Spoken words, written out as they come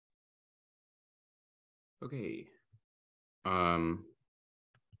Okay. I'm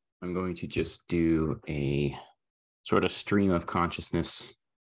going to just do a sort of stream of consciousness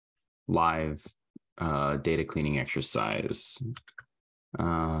live data cleaning exercise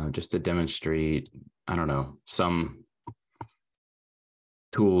just to demonstrate, I don't know, some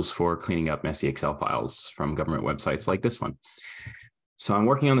tools for cleaning up messy Excel files from government websites like this one. So I'm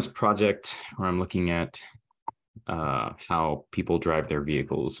working on this project where I'm looking at how people drive their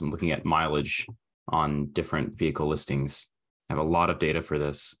vehicles. I'm looking at mileage on different vehicle listings. I have a lot of data for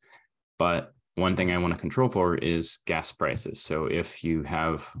this, but one thing I want to control for is gas prices. So if you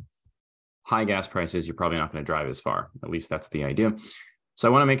have high gas prices, you're probably not going to drive as far. At least that's the idea. So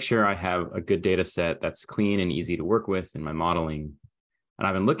I want to make sure I have a good data set that's clean and easy to work with in my modeling. And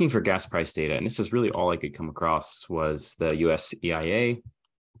I've been looking for gas price data, and this is really all I could come across was the US EIA.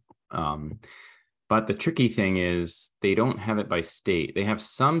 But the tricky thing is they don't have it by state. They have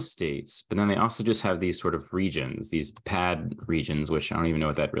some states, but then they also just have these sort of regions, these PAD regions, which I don't even know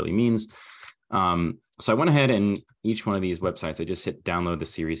what that really means. So I went ahead and each one of these websites, I just hit download the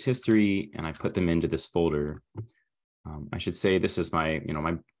series history and I put them into this folder. I should say this is my,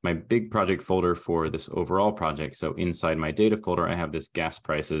 my big project folder for this overall project. So inside my data folder, I have this gas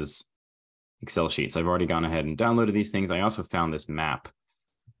prices Excel sheet. So I've already gone ahead and downloaded these things. I also found this map,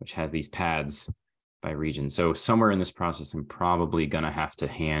 which has these pads by region. So somewhere in this process, I'm probably going to have to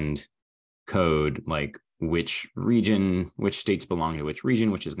hand code like which region, which states belong to which region,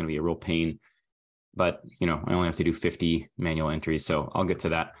 which is going to be a real pain. But, I only have to do 50 manual entries. So I'll get to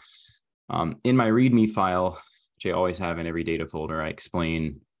that. In my README file, which I always have in every data folder, I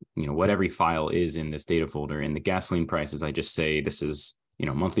explain, what every file is in this data folder. In the gasoline prices, I just say this is,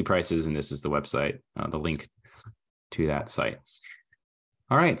 monthly prices, and this is the website, the link to that site.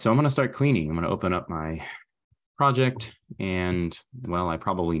 All right, so I'm going to start cleaning. I'm going to open up my project and, well, I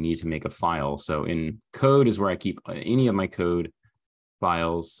probably need to make a file. So in code is where I keep any of my code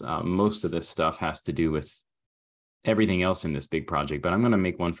files. Most of this stuff has to do with everything else in this big project, but I'm going to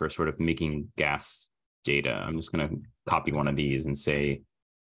make one for sort of making gas data. I'm just going to copy one of these and say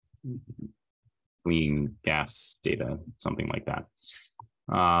clean gas data, something like that.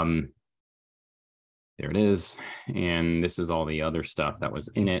 There it is. And this is all the other stuff that was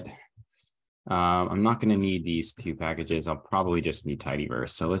in it. I'm not going to need these two packages. I'll probably just need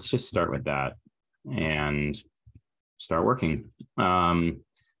tidyverse. So let's just start with that and start working. I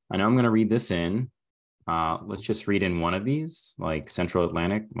know I'm going to read this in. Let's just read in one of these, like Central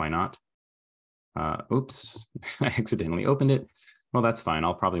Atlantic. Why not? Oops, I accidentally opened it. Well, that's fine.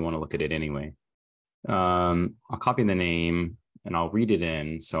 I'll probably want to look at it anyway. I'll copy the name and I'll read it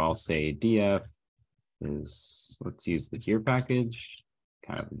in. So I'll say DF is, let's use the tier package,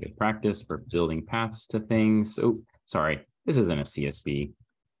 kind of a good practice for building paths to things. Oh, sorry, this isn't a CSV.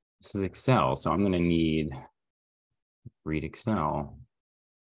 This is Excel. So I'm going to need read Excel.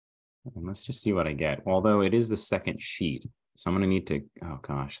 And let's just see what I get. Although it is the second sheet. So I'm going to need to, oh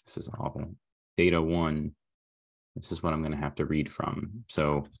gosh, this is awful. Data 1. This is what I'm going to have to read from.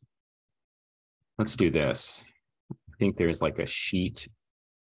 So let's do this. I think there's like a sheet.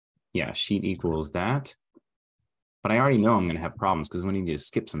 Yeah, sheet equals that. But I already know I'm going to have problems because we need to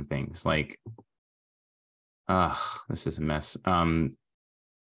skip some things like, this is a mess. I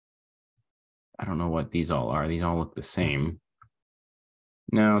don't know what these all are. These all look the same.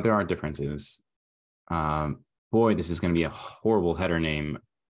 No, there are differences. Boy, this is going to be a horrible header name.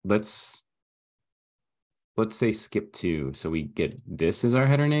 Let's say skip 2. So we get this as our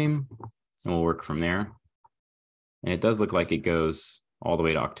header name and we'll work from there. And it does look like it goes all the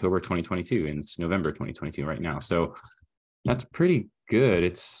way to October 2022, and it's November 2022 right now. So that's pretty good.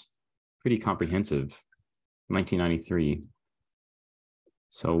 It's pretty comprehensive. 1993.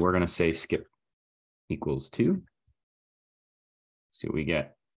 So we're going to say skip equals 2. See what we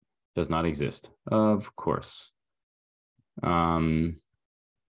get. Does not exist. Of course. What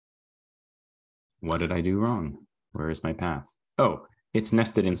did I do wrong? Where is my path? Oh, it's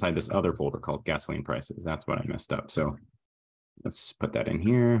nested inside this other folder called gasoline prices. That's what I messed up. So let's just put that in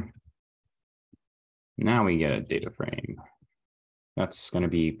here. Now we get a data frame. That's going to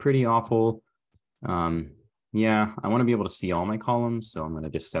be pretty awful. Yeah, I want to be able to see all my columns. So I'm going to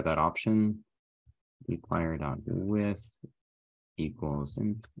just set that option. Require.width equals.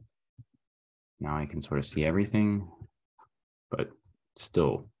 And now I can sort of see everything, but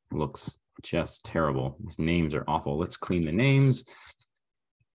still looks just terrible. These names are awful. Let's clean the names.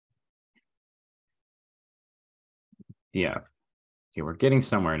 Yeah. Okay, we're getting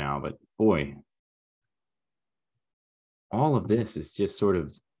somewhere now, but boy, all of this is just sort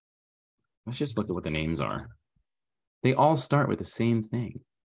of, let's just look at what the names are. They all start with the same thing.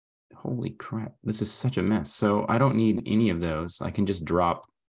 Holy crap, this is such a mess. So I don't need any of those. I can just drop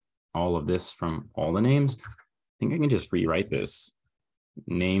all of this from all the names. I think I can just rewrite this.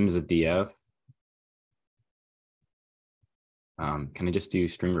 Names of df. Can I just do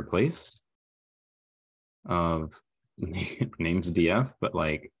string replace of names df, but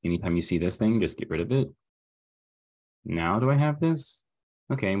like anytime you see this thing, just get rid of it. Now do I have this?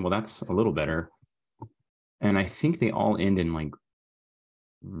 Okay, well, that's a little better. And I think they all end in like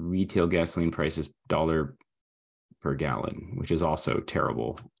retail gasoline prices dollar per gallon, which is also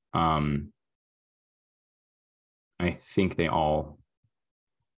terrible. I think they all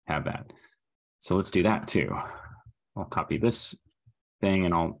have that. So let's do that too. I'll copy this thing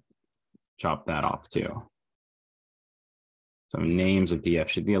and I'll chop that off too. So names of df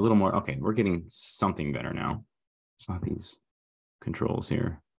should be a little more, okay, we're getting something better now. It's not these controls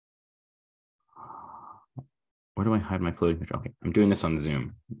here. Where do I hide my floating control? Okay, I'm doing this on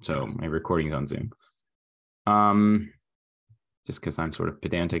Zoom. So my recording is on Zoom. Just because I'm sort of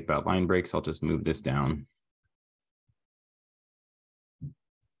pedantic about line breaks, I'll just move this down.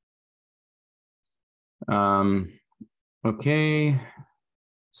 Okay,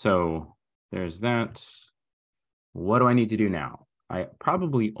 so there's that. What do I need to do now? I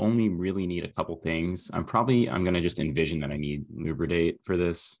probably only really need a couple things. I'm going to just envision that I need LubriDate for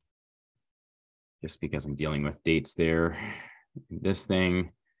this, just because I'm dealing with dates there, this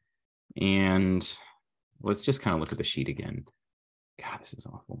thing. And let's just kind of look at the sheet again. God, this is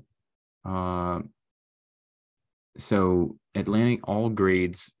awful. So Atlantic, all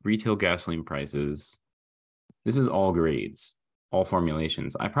grades, retail gasoline prices. This is all grades, all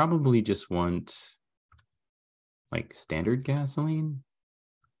formulations. I probably just want like standard gasoline.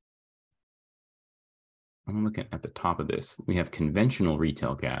 I'm looking at the top of this. We have conventional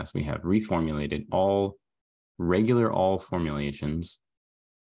retail gas. We have reformulated, all regular, all formulations.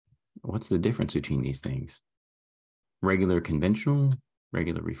 What's the difference between these things? Regular, conventional,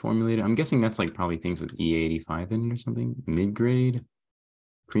 regular, reformulated. I'm guessing that's like probably things with E85 in it or something. Mid-grade,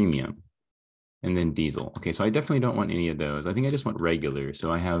 premium, and then diesel. Okay, so I definitely don't want any of those. I think I just want regular.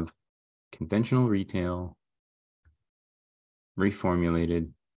 So I have conventional retail, reformulated,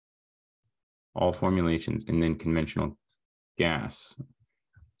 all formulations, and then conventional gas.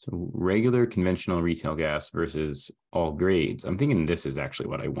 So regular conventional retail gas versus all grades. I'm thinking this is actually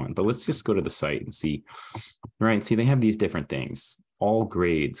what I want, but let's just go to the site and see. Right, see, they have these different things. All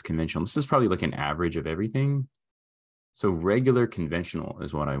grades, conventional. This is probably like an average of everything. So regular conventional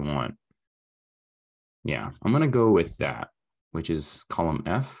is what I want. Yeah, I'm going to go with that, which is column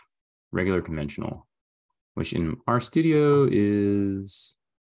F, regular conventional, which in RStudio is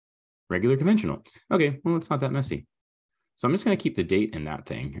regular conventional. Okay, well, it's not that messy. So I'm just going to keep the date in that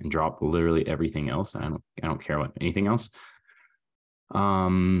thing and drop literally everything else. I don't care what anything else.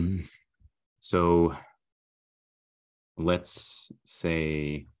 So let's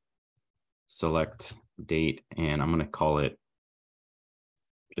say select date, and I'm going to call it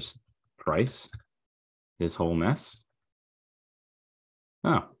just price, this whole mess.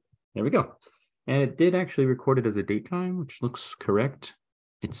 Oh, there we go. And it did actually record it as a date time, which looks correct.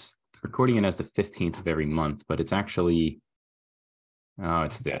 It's recording it as the 15th of every month, but it's actually,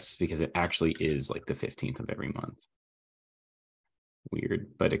 it's this, because it actually is like the 15th of every month.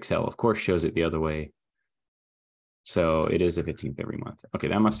 Weird, but Excel, of course, shows it the other way. So it is the 15th every month. Okay,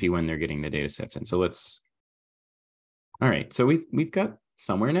 that must be when they're getting the data sets in. So let's, all right, so we've got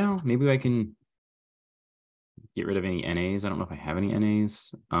somewhere now. Maybe I can get rid of any NAs. I don't know if I have any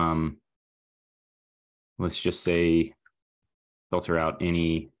NAs. Let's just say filter out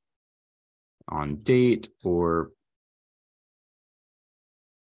any on date or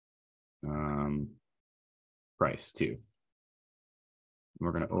price too.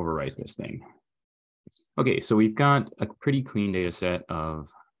 We're going to overwrite this thing. Okay, so we've got a pretty clean data set of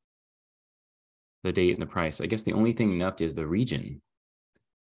the date and the price. I guess the only thing left is the region.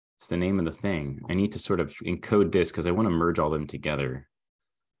 It's the name of the thing. I need to sort of encode this because I want to merge all of them together.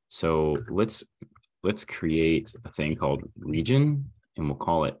 So let's create a thing called region, and we'll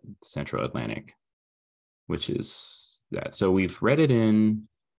call it Central Atlantic, which is that. So we've read it in,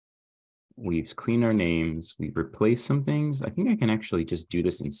 we've cleaned our names, we've replaced some things. I think I can actually just do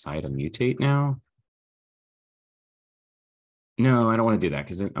this inside a mutate now. No, I don't want to do that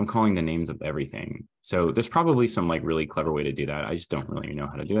because I'm calling the names of everything. So there's probably some like really clever way to do that. I just don't really know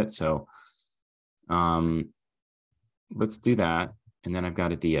how to do it. So let's do that. And then I've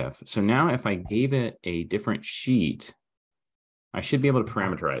got a DF. So now if I gave it a different sheet, I should be able to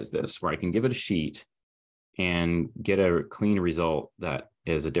parameterize this where I can give it a sheet and get a clean result that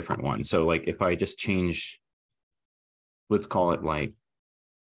is a different one. So like if I just change, let's call it like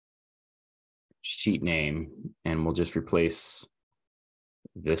sheet name, and we'll just replace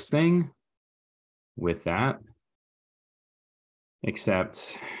this thing with that,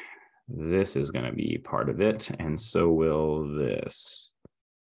 except this is going to be part of it, and so will this.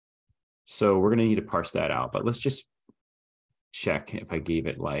 So we're going to need to parse that out, but let's just check if I gave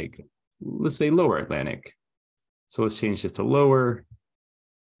it like, let's say lower Atlantic. So let's change this to lower,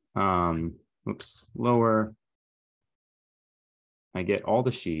 lower. I get all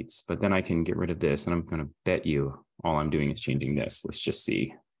the sheets, but then I can get rid of this, and I'm going to bet you all I'm doing is changing this. Let's just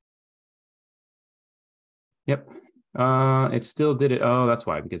see. Yep. It still did it. Oh, that's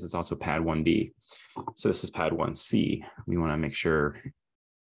why, because it's also pad 1B. So this is pad 1C. We want to make sure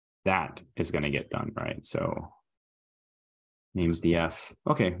that is going to get done, right? So name's df.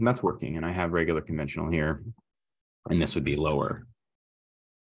 Okay, that's working. And I have regular conventional here, and this would be lower.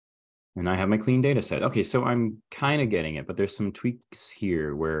 And I have my clean data set. Okay, so I'm kind of getting it, but there's some tweaks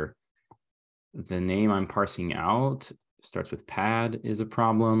here where the name I'm parsing out starts with pad is a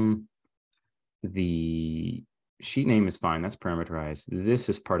problem. The sheet name is fine. That's parameterized. This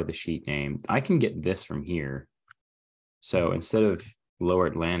is part of the sheet name. I can get this from here. So instead of lower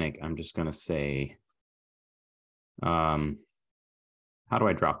Atlantic, I'm just going to say, how do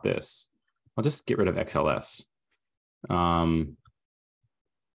I drop this? I'll just get rid of XLS.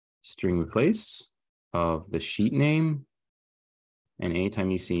 String replace of the sheet name. And anytime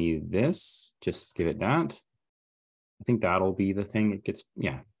you see this, just give it that. I think that'll be the thing it gets,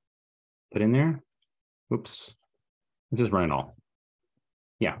 yeah, put in there. Oops, I'll just run it all.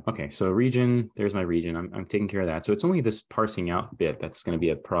 Yeah, okay, so region, there's my region. I'm taking care of that. So it's only this parsing out bit that's going to be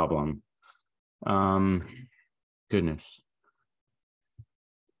a problem. Goodness.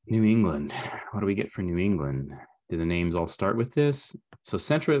 New England, what do we get for New England? Do the names all start with this? So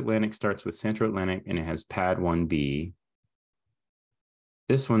Central Atlantic starts with Central Atlantic, and it has pad 1B.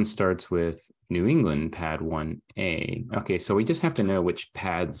 This one starts with New England, pad 1A. Okay, so we just have to know which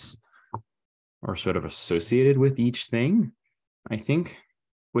pads are sort of associated with each thing, I think,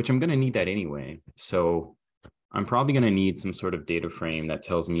 which I'm going to need that anyway. So I'm probably going to need some sort of data frame that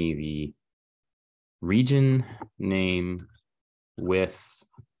tells me the region name with,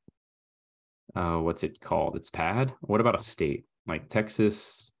 what's it called? It's pad. What about a state? Like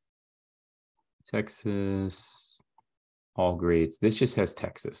Texas, all grades. This just has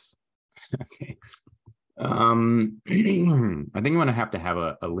Texas. Okay. I think I'm going to have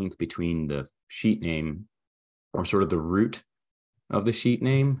a link between the sheet name, or sort of the root of the sheet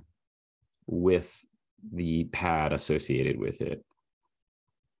name, with the pad associated with it.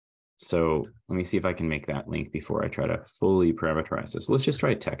 So let me see if I can make that link before I try to fully parameterize this. Let's just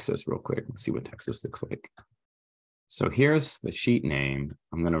try Texas real quick. Let's see what Texas looks like. So here's the sheet name.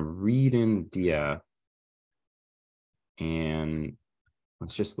 I'm going to read in df, and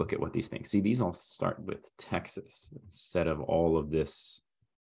let's just look at what these things. See, these all start with Texas instead of all of this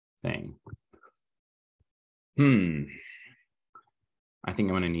thing. I think I'm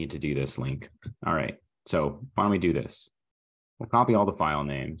going to need to do this link. All right, so why don't we do this? We'll copy all the file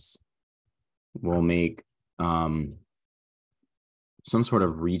names. We'll make some sort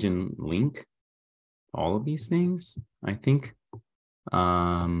of region link, all of these things, I think,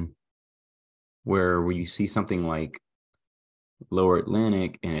 where you see something like Lower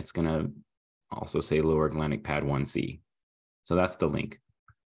Atlantic, and it's going to also say Lower Atlantic pad 1C. So that's the link.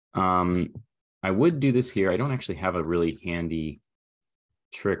 I would do this here. I don't actually have a really handy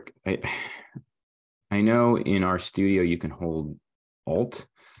trick. I know in our studio you can hold Alt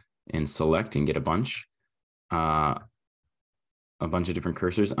and select and get a bunch of different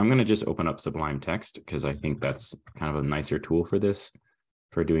cursors. I'm going to just open up Sublime Text because I think that's kind of a nicer tool for this,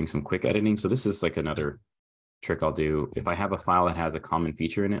 for doing some quick editing. So this is like another trick I'll do. If I have a file that has a common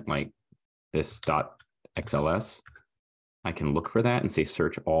feature in it, like this .xls, I can look for that and say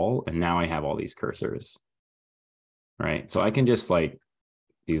search all, and now I have all these cursors, right? So I can just like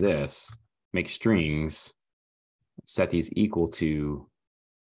do this, make strings, set these equal to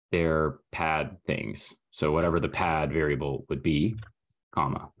their pad things. So whatever the pad variable would be,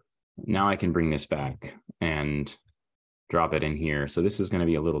 comma. Now I can bring this back and drop it in here. So this is going to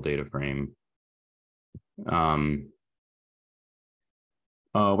be a little data frame.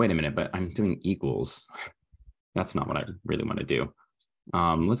 Oh, wait a minute, but I'm doing equals. That's not what I really want to do.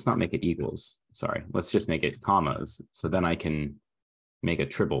 Let's not make it equals. Sorry, let's just make it commas. So then I can make a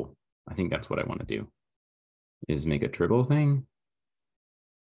tribble. I think that's what I want to do, is make a tribble thing.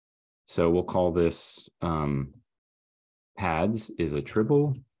 So we'll call this pads is a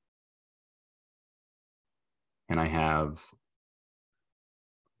tribble. And I have,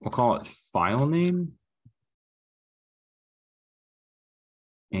 we'll call it file name.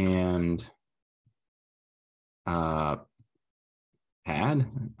 And pad,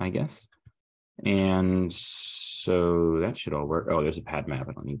 I guess. And so that should all work. Oh, there's a pad map.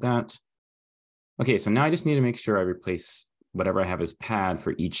 I don't need that. Okay, so now I just need to make sure I replace whatever I have as pad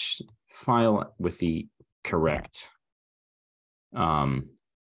for each file with the correct pad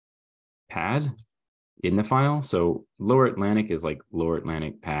in the file. So Lower Atlantic is like Lower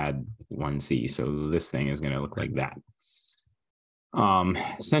Atlantic pad 1C. So this thing is going to look like that.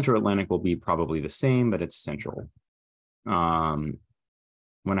 Central Atlantic will be probably the same, but it's central.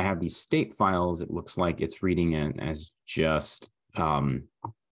 When I have these state files, it looks like it's reading it as just the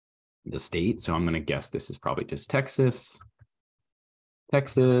state. So I'm going to guess this is probably just Texas.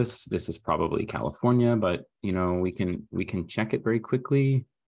 Texas, this is probably California, but you know, we can check it very quickly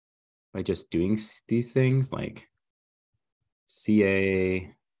by just doing these things like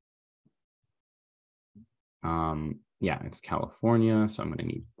CA. Yeah, it's California, so I'm going to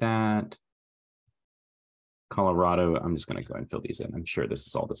need that. Colorado, I'm just going to go ahead and fill these in. I'm sure this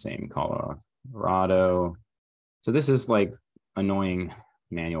is all the same. Colorado. So this is like annoying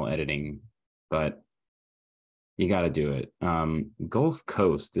manual editing, but you got to do it. Gulf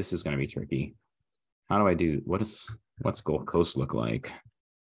Coast, this is going to be tricky. How do I do, what's Gulf Coast look like?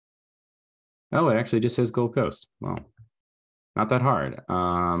 Oh, it actually just says Gulf Coast. Well, not that hard.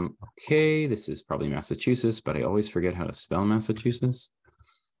 Okay, this is probably Massachusetts, but I always forget how to spell Massachusetts.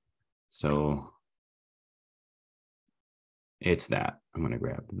 So it's that. I'm going to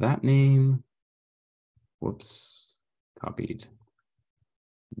grab that name. Whoops, copied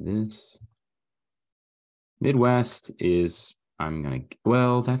this. Midwest is, I'm going to,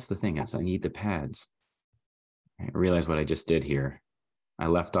 well, that's the thing is I need the pads. I realize what I just did here. I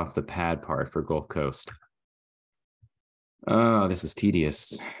left off the pad part for Gulf Coast. Oh, this is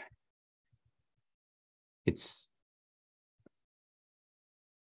tedious. It's,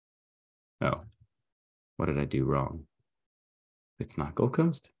 oh, what did I do wrong? It's not Gulf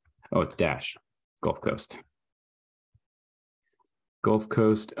Coast? Oh, it's dash, Gulf Coast. Gulf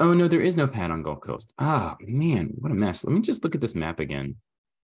Coast. Oh, no, there is no pad on Gulf Coast. Ah, man, what a mess. Let me just look at this map again.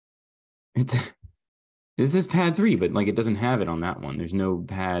 This is pad 3, but like it doesn't have it on that one. There's no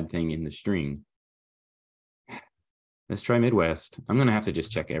pad thing in the string. Let's try Midwest. I'm going to have to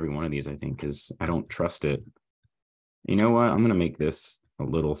just check every one of these, I think, because I don't trust it. You know what? I'm going to make this a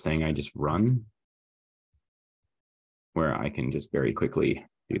little thing I just run where I can just very quickly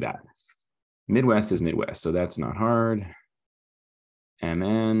do that. Midwest is Midwest, so that's not hard.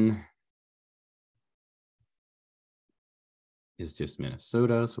 MN is just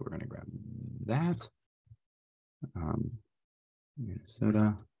Minnesota, so we're going to grab that.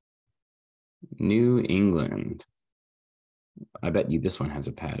 Minnesota. New England. I bet you this one has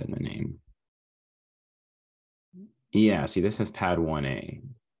a pad in the name. Yeah, see, this has pad 1A.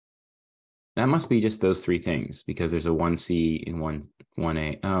 That must be just those 3 things because there's a 1C and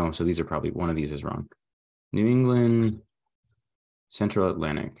 1A. Oh, so these are probably, one of these is wrong. New England, Central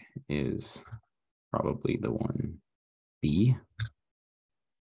Atlantic is probably the 1B.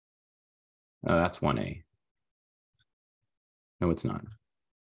 Oh, that's 1A. No, it's not.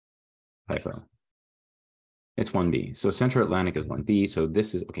 Typo. It's 1B. So Central Atlantic is 1B. So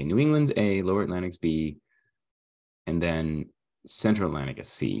this is, okay, New England's A, Lower Atlantic's B, and then Central Atlantic is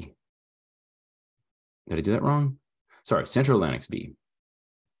C. Did I do that wrong? Sorry, Central Atlantic's B.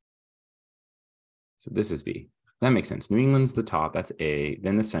 So this is B. That makes sense. New England's the top, that's A,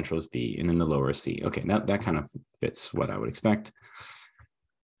 then the Central is B, and then the lower is C. Okay, that kind of fits what I would expect.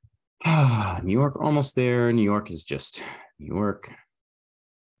 New York, almost there. New York is just New York.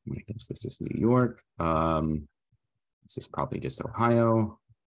 I guess this is New York. This is probably just Ohio.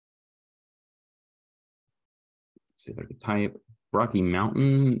 Let's see if I can type. Rocky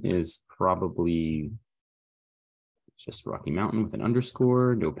Mountain is probably just Rocky Mountain with an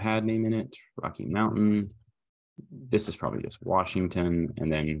underscore, no pad name in it. Rocky Mountain. This is probably just Washington.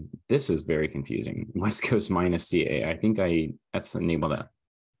 And then this is very confusing. West Coast minus CA. I think that's the name of that.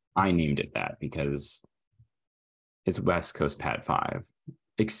 I named it that because it's West Coast pad 5.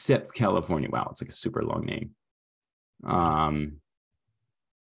 Except California. Wow, it's like a super long name.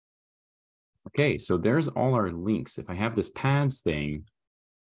 Okay, so there's all our links. If I have this pads thing,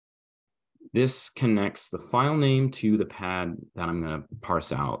 this connects the file name to the pad that I'm going to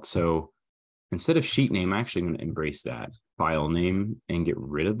parse out. So instead of sheet name, I'm actually going to embrace that file name and get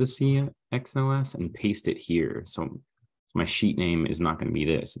rid of the CXLS and paste it here. So my sheet name is not going to be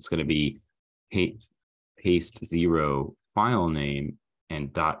this. It's going to be paste 0 file name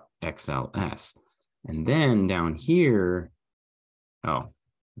and .xls. And then down here, oh,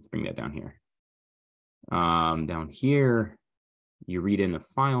 let's bring that down here. Down here, you read in the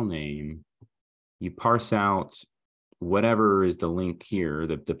file name, you parse out whatever is the link here,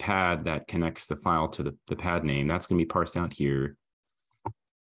 the pad that connects the file to the pad name. That's going to be parsed out here.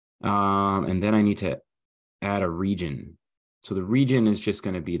 And then I need to add a region. So the region is just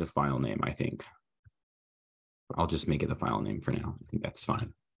going to be the file name, I think. I'll just make it the file name for now. I think that's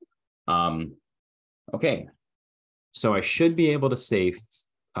fine. Okay. So I should be able to say,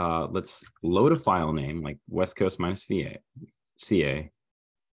 let's load a file name like West Coast minus CA,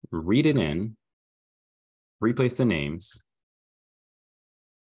 read it in, replace the names.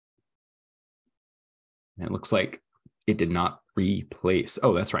 And it looks like it did not replace.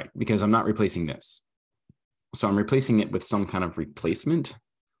 Oh, that's right, because I'm not replacing this. So I'm replacing it with some kind of replacement.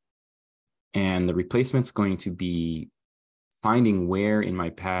 And the replacement's going to be finding where in my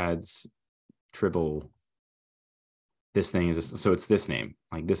pads tribble this thing is. So it's this name.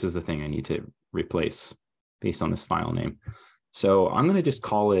 Like this is the thing I need to replace based on this file name. So I'm going to just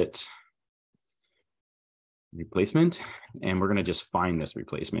call it replacement, and we're going to just find this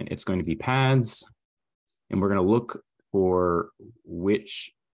replacement. It's going to be pads, and we're going to look for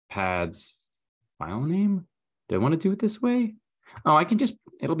which pads file name. Do I want to do it this way? Oh, I can just,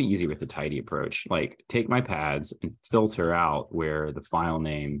 it'll be easy with the tidy approach. Like take my pads and filter out where the file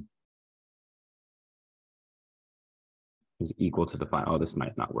name is equal to the file. Oh, this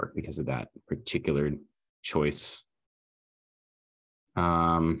might not work because of that particular choice.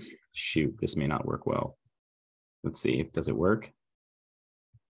 Shoot, this may not work well. Let's see, does it work?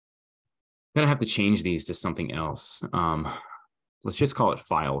 I'm gonna have to change these to something else. Let's just call it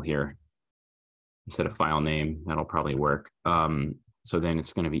file here instead of file name. That'll probably work. So then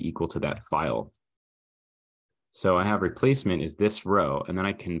it's going to be equal to that file. So I have replacement is this row, and then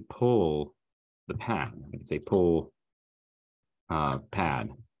I can pull the pad. I can say pull pad.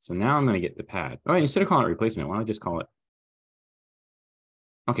 So now I'm going to get the pad. Oh, instead of calling it replacement, why don't I just call it?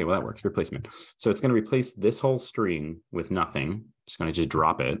 Okay, well, that works, replacement. So it's going to replace this whole string with nothing. Just going to just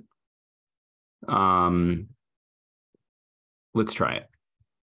drop it. Let's try it.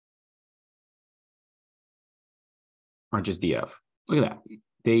 Or just df. Look at that.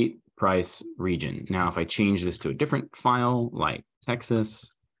 Date, price, region. Now, if I change this to a different file like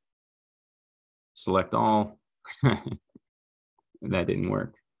Texas, select all, that didn't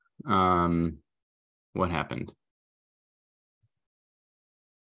work. What happened?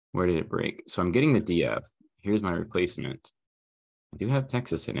 Where did it break? So I'm getting the df. Here's my replacement. I do have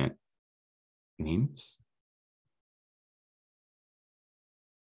Texas in it. Names.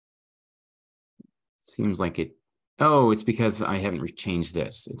 Seems like it. Oh, it's because I haven't changed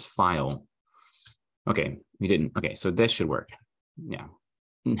this. It's file. Okay, we didn't. Okay, so this should work. Yeah.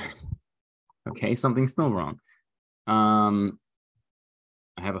 Okay, something's still wrong. I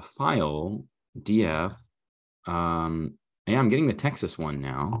have a file, df. Yeah, I'm getting the Texas one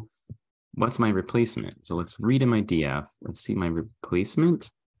now. What's my replacement? So let's read in my df. Let's see, my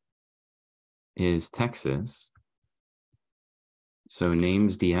replacement is Texas. So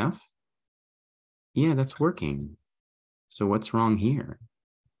names df. Yeah, that's working. So what's wrong here?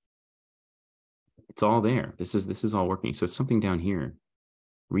 It's all there. This is all working. So it's something down here.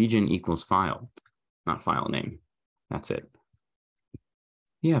 Region equals file, not file name. That's it.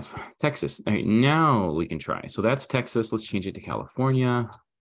 Yeah, Texas. All right, now we can try. So that's Texas. Let's change it to California.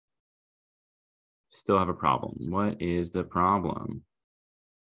 Still have a problem. What is the problem?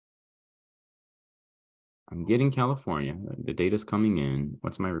 I'm getting California. The data's coming in.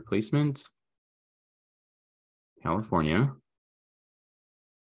 What's my replacement? California.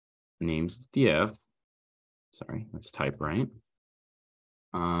 Names df. Sorry, let's type right.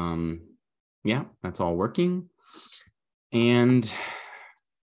 Yeah, that's all working. And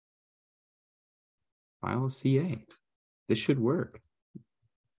file CA. This should work.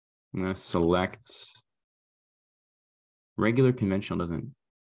 I'm going to select regular conventional doesn't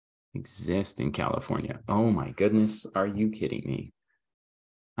exist in California. Oh my goodness, are you kidding me?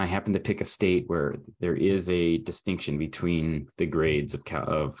 I happen to pick a state where there is a distinction between the grades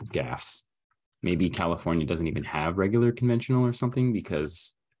of gas. Maybe California doesn't even have regular conventional or something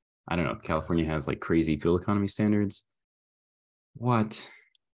because, I don't know, California has like crazy fuel economy standards. What?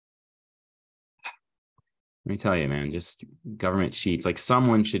 Let me tell you, man, just government sheets. Like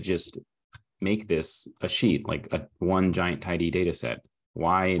someone should just make this a sheet, like one giant tidy data set.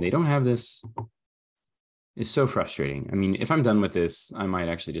 Why they don't have this is so frustrating. I mean, if I'm done with this, I might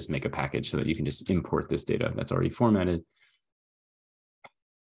actually just make a package so that you can just import this data that's already formatted.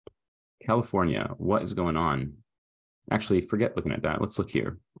 California, what is going on? Actually, forget looking at that. Let's look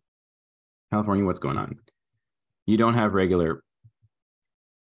here. California, what's going on? You don't have regular,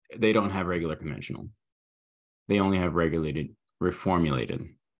 they don't have regular conventional. They only have regulated,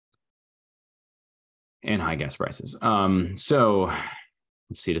 reformulated. and high gas prices. So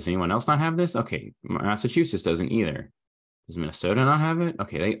let's see, does anyone else not have this? Okay, Massachusetts doesn't either. Does Minnesota not have it?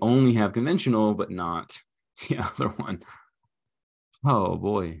 Okay, they only have conventional, but not the other one. Oh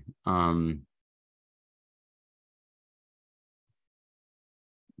boy.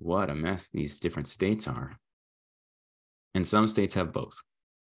 What a mess these different states are. And some states have both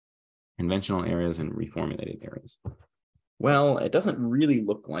conventional areas and reformulated areas. Well, it doesn't really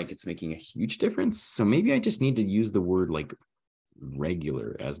look like it's making a huge difference. So maybe I just need to use the word like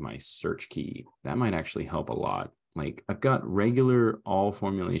regular as my search key. That might actually help a lot. Like I've got regular all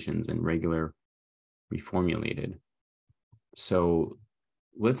formulations and regular reformulated. So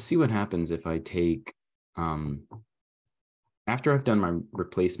let's see what happens if I take, after I've done my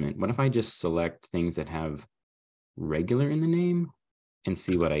replacement, what if I just select things that have regular in the name and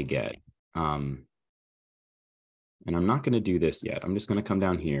see what I get? And I'm not going to do this yet. I'm just going to come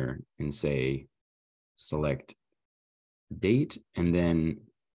down here and say, select date, and then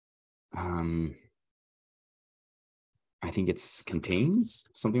I think it's contains,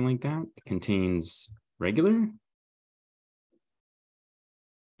 something like that. Contains regular.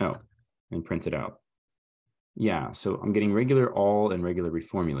 Oh, and print it out. Yeah, so I'm getting regular all and regular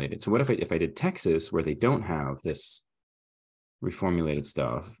reformulated. So what if I did Texas, where they don't have this reformulated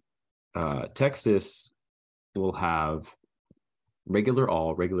stuff? Texas will have regular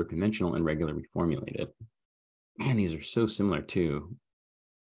all, regular conventional, and regular reformulated. Man, these are so similar too.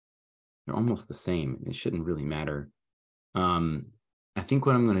 They're almost the same. It shouldn't really matter. I think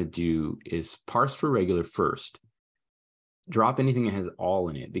what I'm going to do is parse for regular first. Drop anything that has all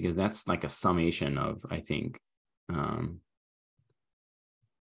in it, because that's like a summation of, I think.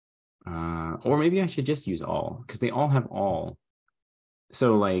 Or maybe I should just use all, because they all have all.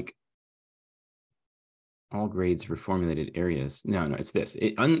 So like all grades reformulated areas. No, it's this.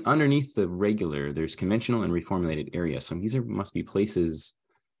 Underneath the regular, there's conventional and reformulated areas. So these must be places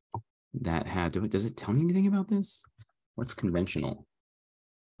that had, does it tell me anything about this? What's conventional?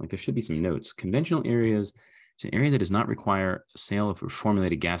 Like there should be some notes. Conventional areas, it's an area that does not require sale of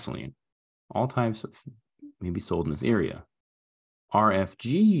reformulated gasoline. All types may be sold in this area.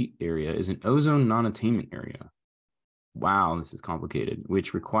 RFG area is an ozone non-attainment area. Wow, this is complicated,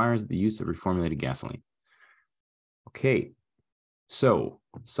 which requires the use of reformulated gasoline. Okay, so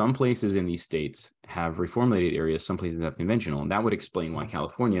some places in these states have reformulated areas, some places have conventional, and that would explain why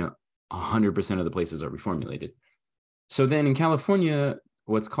California, 100% of the places are reformulated. So then in California,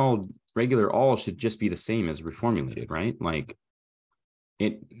 what's called regular all should just be the same as reformulated, right? Like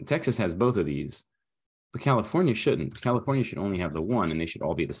Texas has both of these, but California shouldn't. California should only have the one, and they should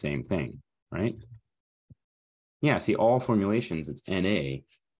all be the same thing, right? Yeah, see, all formulations, it's NA,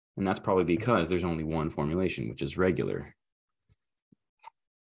 and that's probably because there's only one formulation, which is regular,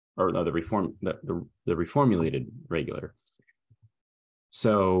 or the reformulated regular.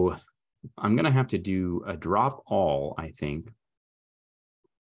 So I'm going to have to do a drop all, I think,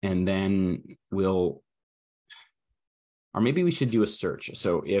 and then or maybe we should do a search.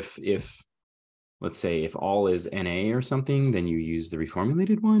 So if let's say if all is NA or something, then you use the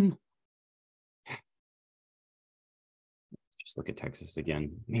reformulated one. Just look at Texas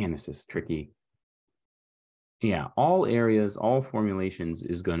again. Man, this is tricky. Yeah, all areas, all formulations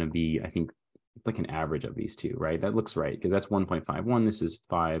is going to be, I think, like an average of these two, right? That looks right, because that's 1.51. This is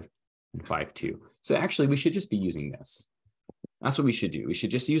 5 and 5.2. So actually, we should just be using this. That's what we should do. We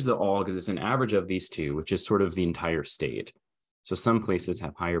should just use the all, because it's an average of these two, which is sort of the entire state. So some places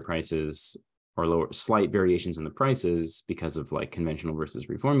have higher prices or lower, slight variations in the prices because of like conventional versus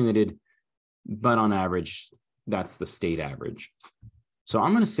reformulated. But on average, that's the state average. So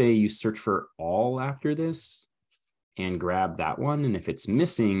I'm going to say you search for all after this and grab that one. And if it's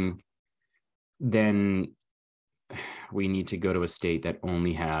missing, then we need to go to a state that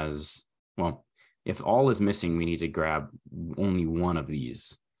only has, well, if all is missing, we need to grab only one of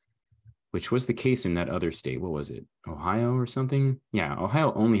these, which was the case in that other state. What was it? Ohio or something? Yeah,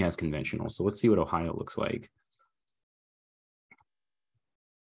 Ohio only has conventional. So let's see what Ohio looks like.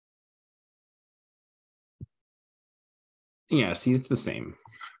 Yeah, see, it's the same.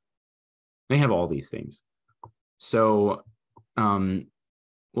 They have all these things. So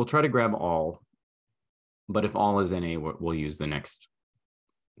we'll try to grab all, but if all is NA, we'll use the next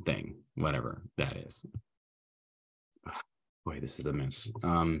thing, whatever that is. Boy, this is a mess.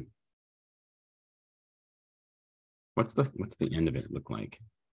 What's the end of it look like?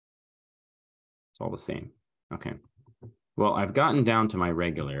 It's all the same. Okay. Well, I've gotten down to my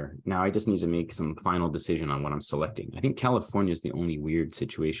regular. Now I just need to make some final decision on what I'm selecting. I think California is the only weird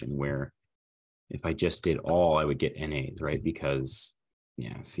situation where if I just did all, I would get NAs, right? Because,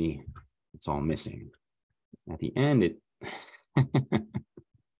 yeah, see, it's all missing. at the end, it,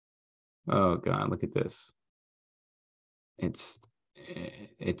 oh God, look at this. It's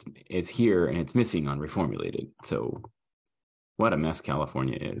here and it's missing on reformulated. So what a mess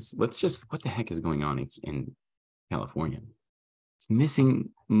California is. Let's just, what the heck is going on in California? It's missing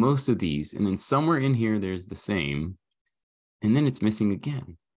most of these. And then somewhere in here, there's the same. And then it's missing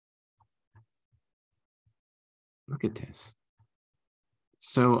again. Look at this.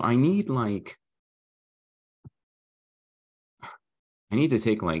 So I need to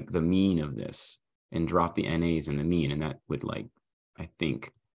take like the mean of this and drop the NAs in the mean. And that would I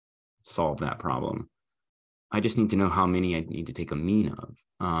think, solve that problem. I just need to know how many I need to take a mean of.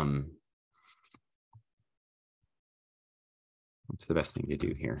 What's the best thing to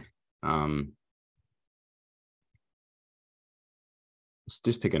do here? Let's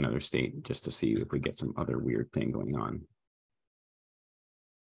just pick another state just to see if we get some other weird thing going on.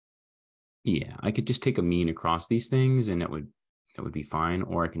 Yeah, I could just take a mean across these things and that would be fine.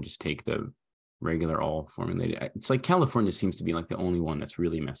 Or I can just take the regular all formulated. It's like California seems to be like the only one that's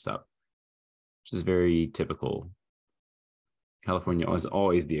really messed up, which is very typical. California is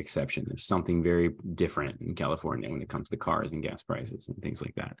always the exception. There's something very different in California when it comes to cars and gas prices and things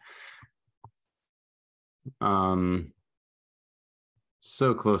like that.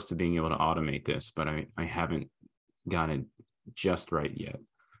 So close to being able to automate this, but I haven't got it just right yet.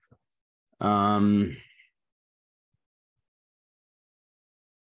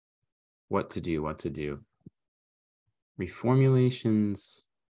 What to do? Reformulations.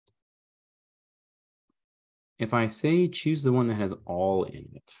 If I say choose the one that has all in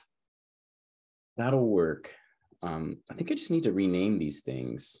it, that'll work. I think I just need to rename these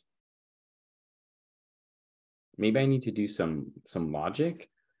things. Maybe I need to do some logic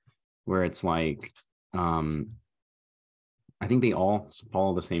where it's like, I think they all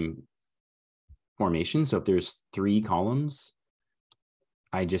follow the same formation. So if there's 3 columns,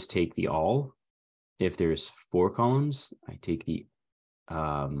 I just take the all. If there's 4 columns, I take the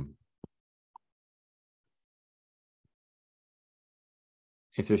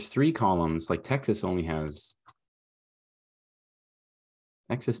if there's 3 columns, like Texas only has,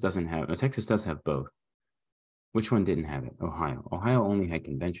 Texas does have both. Which one didn't have it? Ohio. Ohio only had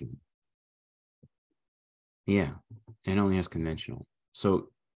conventional. Yeah, it only has conventional. So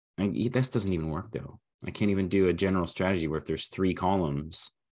this doesn't even work though. I can't even do a general strategy where if there's 3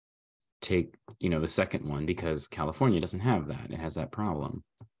 columns, take, the second one, because California doesn't have that. It has that problem.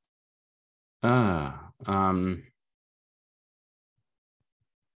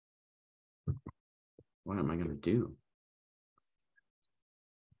 What am I going to do?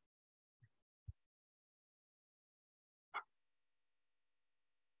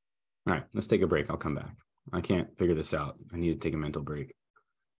 All right, let's take a break. I'll come back. I can't figure this out. I need to take a mental break.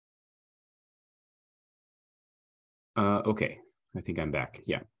 Okay, I think I'm back.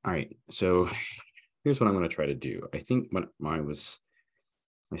 Yeah. All right. So here's what I'm going to try to do. I think what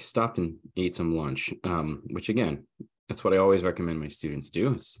I stopped and ate some lunch, which again, that's what I always recommend my students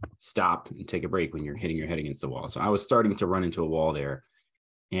do, is stop and take a break when you're hitting your head against the wall. So I was starting to run into a wall there.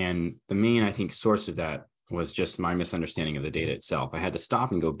 And the main, I think, source of that was just my misunderstanding of the data itself. I had to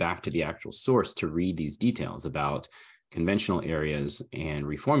stop and go back to the actual source to read these details about conventional areas and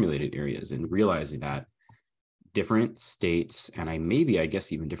reformulated areas, and realizing that different states, and I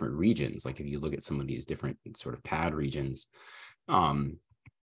guess even different regions, like if you look at some of these different sort of pad regions,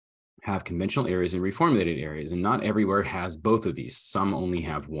 have conventional areas and reformulated areas, and not everywhere has both of these. Some only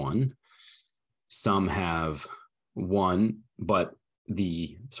have one, some have one, but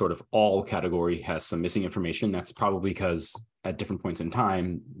the sort of all category has some missing information. That's probably because at different points in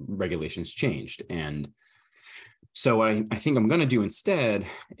time, regulations changed. And so what I think I'm going to do instead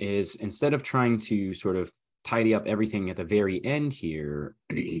is, instead of trying to sort of tidy up everything at the very end here,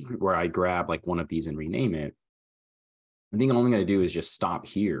 where I grab like one of these and rename it, I think all I'm going to do is just stop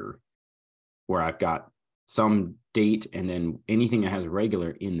here, where I've got some date and then anything that has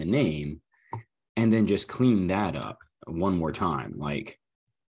regular in the name, and then just clean that up one more time.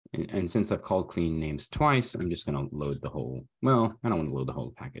 And since I've called clean names twice, I'm just going to load the whole, well, I don't want to load the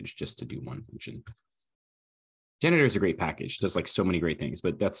whole package, just to do one function. Janitor is a great package, does like so many great things,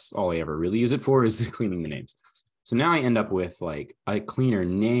 but that's all I ever really use it for, is cleaning the names. So now I end up with like a cleaner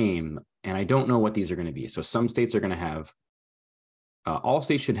name, and I don't know what these are going to be. So some states are going to have, all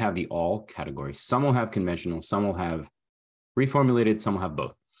states should have the all category. Some will have conventional, some will have reformulated, some will have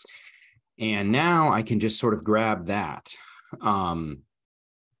both. And now I can just sort of grab that. I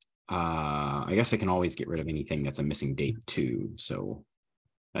guess I can always get rid of anything that's a missing date too, so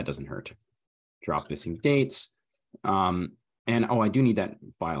that doesn't hurt. Drop missing dates. And And oh, I do need that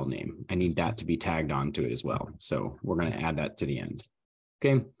file name. I need that to be tagged onto it as well. So we're going to add that to the end.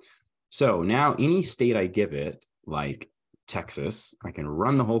 Okay. So now any state I give it, like Texas, I can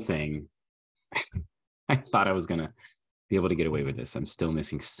run the whole thing. I thought I was going to be able to get away with this. I'm still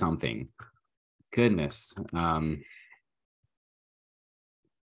missing something. Goodness.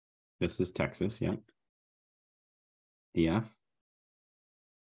 This is Texas. Yeah. DF.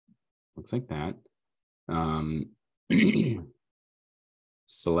 Looks like that.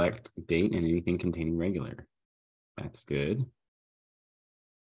 Select date and anything containing regular. That's good.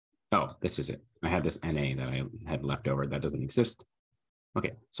 Oh, this is it. I had this NA that I had left over. That doesn't exist.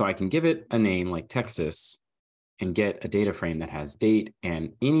 Okay, so I can give it a name like Texas and get a data frame that has date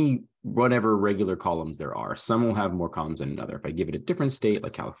and any whatever regular columns there are. Some will have more columns than another. If I give it a different state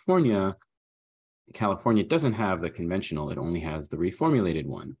like California, California doesn't have the conventional. It only has the reformulated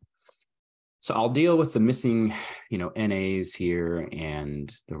one. So I'll deal with the missing, NAs here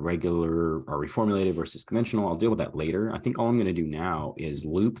and the regular or reformulated versus conventional. I'll deal with that later. I think all I'm going to do now is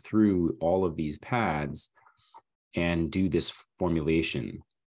loop through all of these pads and do this formulation.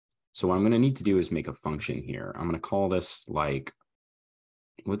 So what I'm going to need to do is make a function here. I'm going to call this like,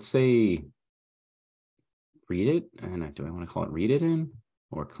 let's say, read it. And do I want to call it read it in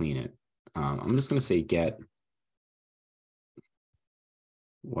or clean it? I'm just going to say get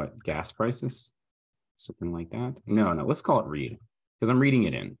what gas prices, something like that. No, let's call it read because I'm reading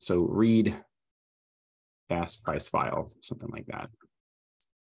it in. So read gas price file, something like that.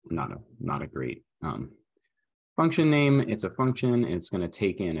 Not a great function name. It's a function and it's going to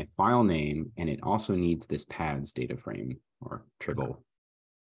take in a file name and it also needs this pads data frame or tribble.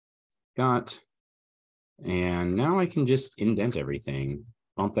 Got. And now I can just indent everything,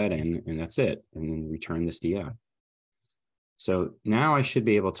 bump that in, and that's it. And then return this DF. So now I should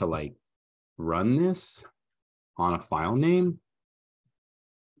be able to like run this on a file name.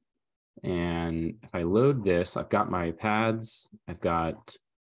 And if I load this, I've got my pads, I've got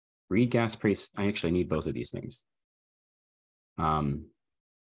read gas price. I actually need both of these things.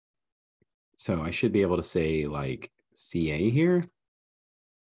 So I should be able to say like CA here.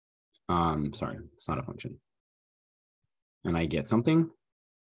 Sorry, it's not a function. And I get something.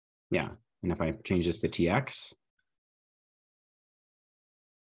 Yeah. And if I change this to TX,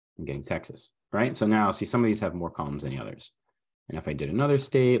 I'm getting Texas, right? So now see some of these have more columns than the others. And if I did another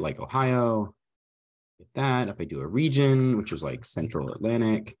state like Ohio, get that. If I do a region, which was like Central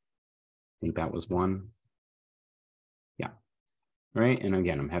Atlantic, I think that was one. Yeah, right. And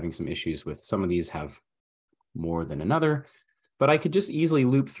again, I'm having some issues with some of these have more than another, but I could just easily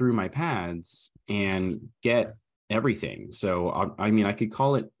loop through my pads and get everything. So I mean, I could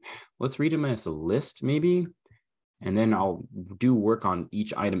call it, let's read them as a list maybe. And then I'll do work on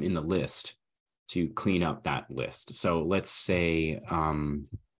each item in the list to clean up that list. So let's say,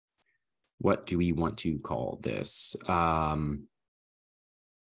 what do we want to call this? Gas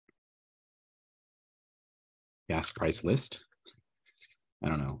price list. I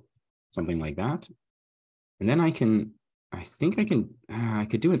don't know, something like that. And then I could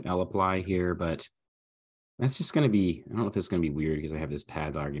do an lapply here, but that's just going to be, I don't know if this is going to be weird because I have this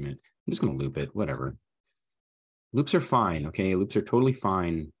pads argument. I'm just going to loop it, whatever. Loops are fine, okay? Loops are totally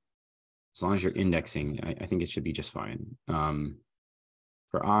fine as long as you're indexing. I think it should be just fine.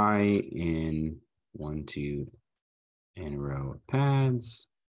 For I in 1, 2, and row of pads,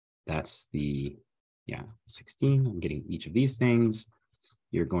 that's the, 16. I'm getting each of these things.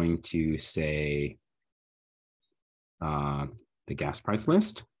 You're going to say the gas price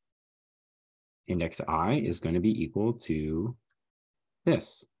list. Index I is going to be equal to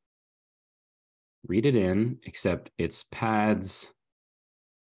this. Read it in, except it's pads.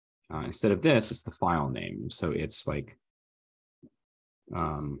 Instead of this, it's the file name. So it's like,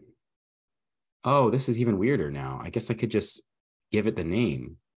 oh, this is even weirder now. I guess I could just give it the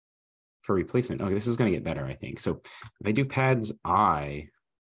name for replacement. Okay, this is going to get better, I think. So if I do pads I,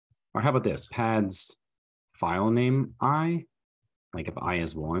 or how about this? Pads file name I, like if I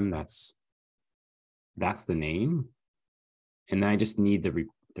is 1, that's the name. And then I just need the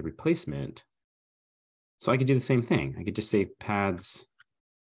replacement. So I could do the same thing. I could just say pads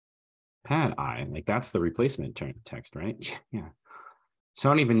pad I, like that's the replacement text, right? Yeah. So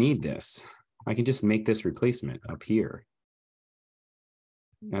I don't even need this. I can just make this replacement up here.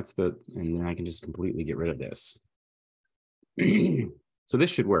 And then I can just completely get rid of this. So this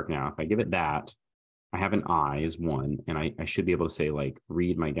should work now. If I give it that, I have an I is 1, and I should be able to say like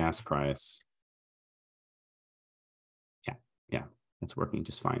read my gas price. Yeah, that's working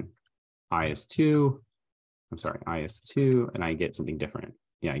just fine. I is 2. I'm sorry, I is 2, and I get something different.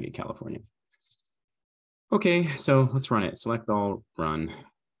 Yeah, I get California. Okay, so let's run it. Select all, run.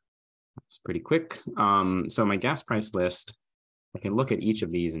 It's pretty quick. So my gas price list, I can look at each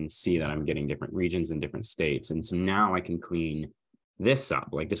of these and see that I'm getting different regions and different states. And so now I can clean this up.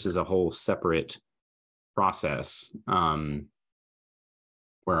 Like this is a whole separate process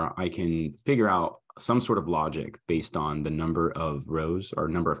where I can figure out some sort of logic based on the number of rows or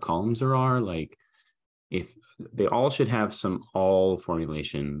number of columns there are. Like if they all should have some all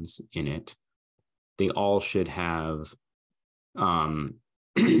formulations in it, they all should have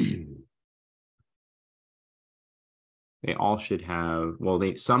they all should have, well,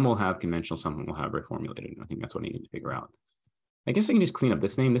 some will have conventional, some will have reformulated. I think that's what I need to figure out. I guess I can just clean up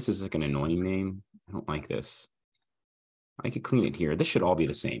this name. This is like an annoying name. I don't like this. I could clean it here. This should all be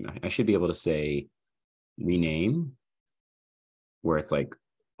the same. I should be able to say rename, where it's like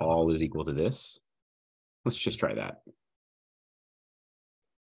all is equal to this. Let's just try that.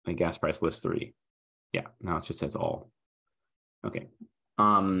 My gas price list 3. Yeah, now it just says all. Okay.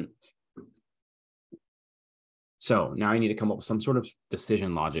 So now I need to come up with some sort of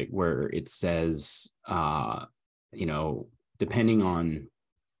decision logic where it says, you know, depending on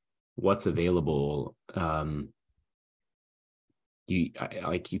what's available, you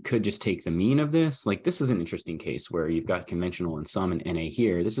could just take the mean of this. Like this is an interesting case where you've got conventional and some and NA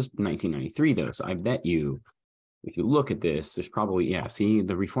here. This is 1993 though, so I bet you if you look at this, there's probably, yeah, see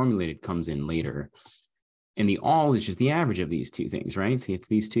the reformulated comes in later. And the all is just the average of these two things, right? See, it's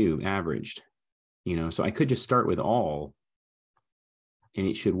these two averaged, you know, so I could just start with all and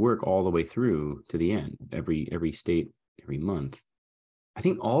it should work all the way through to the end, every state, every month. I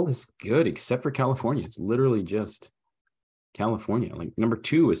think all is good except for California. It's literally just California. Like number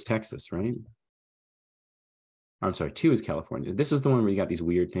 2 is Texas, right? I'm sorry, 2 is California. This is the one where you got these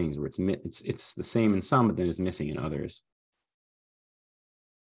weird things where it's the same in some, but then it's missing in others.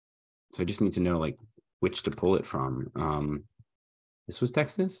 So I just need to know like which to pull it from. This was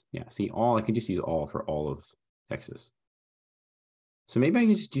Texas. Yeah, see all, I could just use all for all of Texas. So maybe I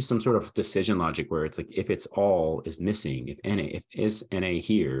can just do some sort of decision logic where it's like if it's all is missing, if is NA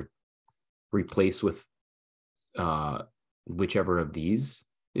here, replace with whichever of these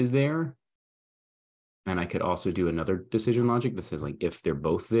is there. And I could also do another decision logic that says like if they're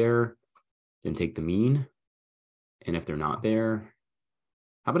both there, then take the mean. And if they're not there,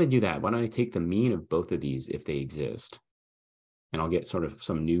 how about I do that? Why don't I take the mean of both of these if they exist? And I'll get sort of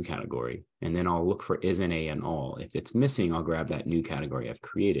some new category. And then I'll look for is NA and all. If it's missing, I'll grab that new category I've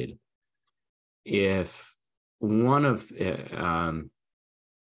created. If one of,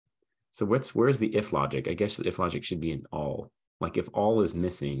 so where's the if logic? I guess the if logic should be in all. Like if all is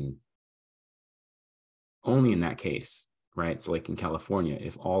missing, only in that case, right? It's like in California,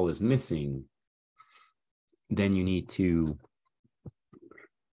 if all is missing, then you need to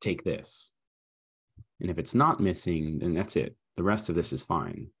take this. And if it's not missing, then that's it. The rest of this is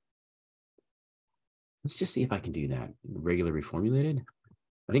fine. Let's just see if I can do that. Regular reformulated.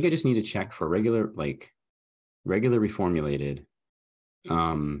 I think I just need to check for regular reformulated.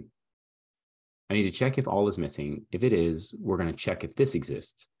 I need to check if all is missing. If it is, we're going to check if this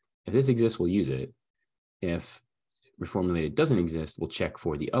exists. If this exists, we'll use it. If reformulated doesn't exist, we'll check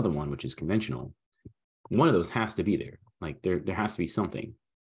for the other one, which is conventional. One of those has to be there. Like there has to be something.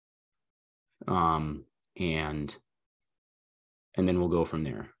 And then we'll go from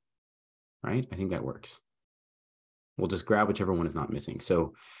there, right? I think that works. We'll just grab whichever one is not missing.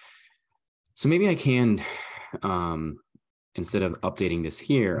 So maybe I can, instead of updating this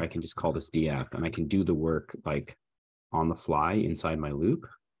here, I can just call this df and I can do the work like on the fly inside my loop.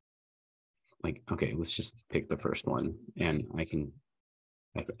 Like, okay, let's just pick the first one and I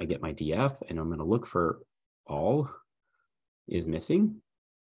get my df and I'm going to look for all is missing.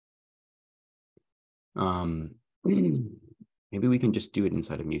 Maybe we can just do it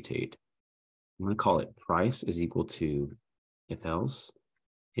inside of mutate. I'm going to call it price is equal to if else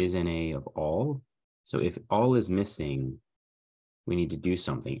is NA of all. So if all is missing, we need to do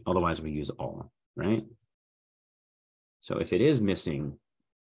something. Otherwise, we use all, right? So if it is missing,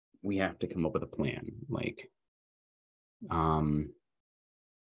 we have to come up with a plan. Like,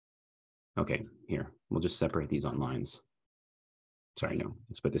 okay, here, we'll just separate these on lines. Sorry, no,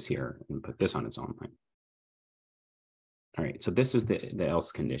 let's put this here and put this on its own line. All right, so this is the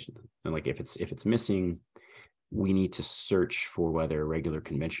else condition. And like if it's missing, we need to search for whether regular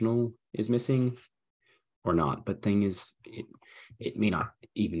conventional is missing or not. But thing is, it may not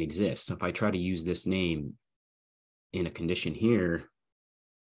even exist. So if I try to use this name in a condition here,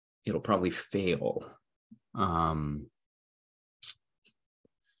 it'll probably fail.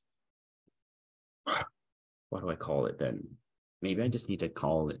 What do I call it then? Maybe I just need to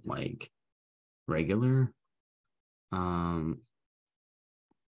call it like regular.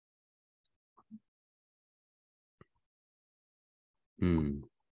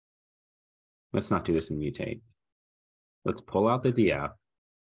 Let's not do this in mutate. Let's pull out the df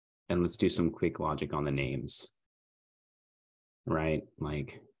and let's do some quick logic on the names, right?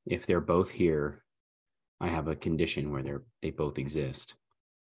 Like if they're both here, I have a condition where they both exist.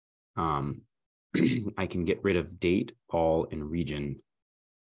 I can get rid of date, all, and region.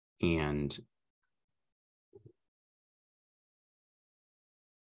 And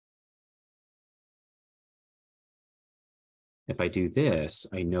if I do this,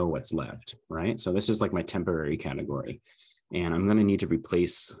 I know what's left, right? So this is like my temporary category. And I'm going to need to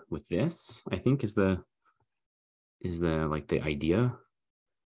replace with this, I think is the like the idea.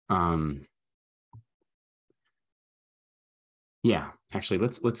 Yeah, actually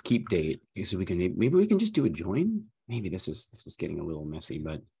let's keep date so we can, maybe we can just do a join. Maybe this is getting a little messy,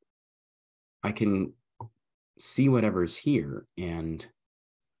 but I can see whatever's here, and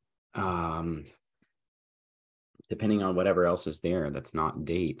depending on whatever else is there that's not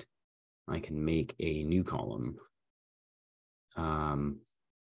date, I can make a new column.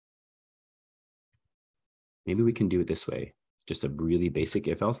 Maybe we can do it this way, just a really basic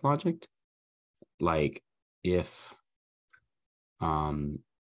if-else logic, like if ncall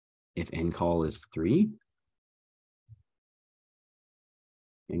is 3,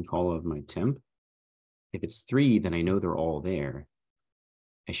 ncall of my temp, if it's 3, then I know they're all there.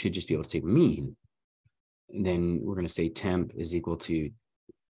 I should just be able to take mean. And then we're going to say temp is equal to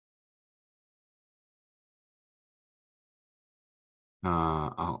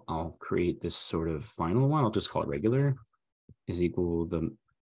I'll create this sort of final one. I'll just call it regular is equal the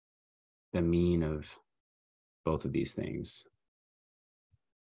mean of both of these things.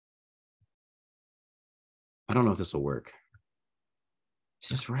 I don't know if this will work. Is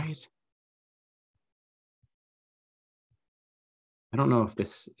this right? I don't know if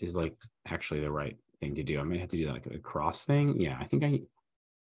this is like actually the right thing to do. I might have to do like a cross thing. Yeah, I think I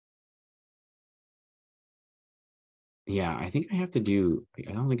have to do,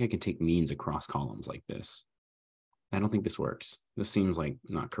 I don't think I can take means across columns like this. I don't think this works. This seems like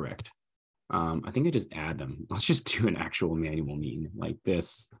not correct. I think I just add them. Let's just do an actual manual mean, like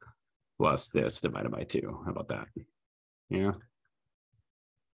this plus this divided by 2. How about that? Yeah.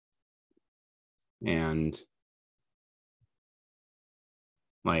 And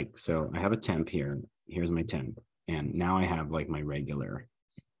like, so I have a temp here. Here's my temp. And now I have like my regular.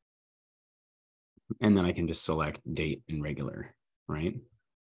 And then I can just select date and regular, right?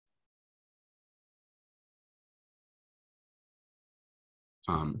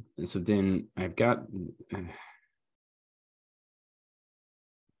 And so then I've got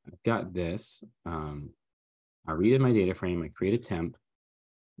this. I read in my data frame, I create a temp,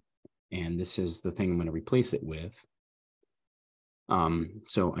 and this is the thing I'm going to replace it with.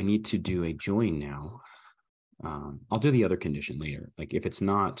 So I need to do a join now. I'll do the other condition later. Like if it's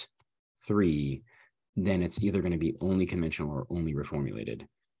not 3, then it's either going to be only conventional or only reformulated.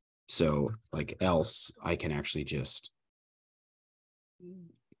 So like else I can actually just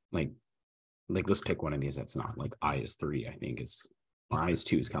like let's pick one of these that's not like I is 3, I think is, or I is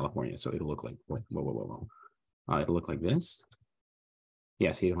 2 is California. So it'll look like, whoa. It'll look like this.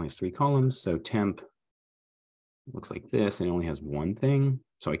 Yeah, see, it only has 3 columns. So temp looks like this, and it only has 1 thing.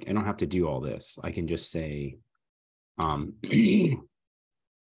 So I don't have to do all this. I can just say,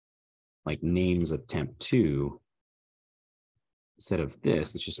 like names of temp 2, instead of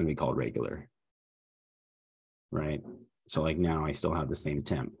this, it's just going to be called regular, right? So like now I still have the same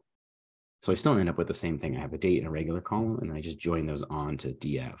temp. So I still end up with the same thing. I have a date and a regular column, and I just join those on to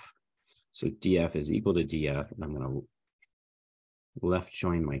df. So df is equal to df, and I'm going to left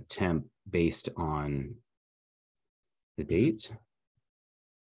join my temp based on the date.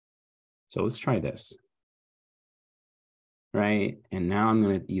 So let's try this. Right, and now I'm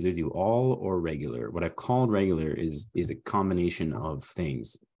going to either do all or regular. What I've called regular is a combination of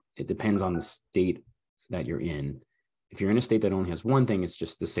things. It depends on the state that you're in. If you're in a state that only has 1 thing, it's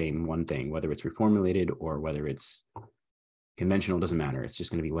just the same 1 thing, whether it's reformulated or whether it's conventional, doesn't matter. It's just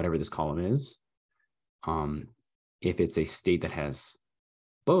going to be whatever this column is. If it's a state that has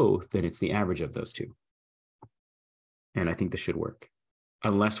both, then it's the average of those 2. And I think this should work.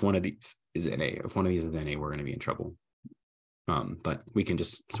 Unless one of these is NA. If one of these is NA, we're going to be in trouble. But we can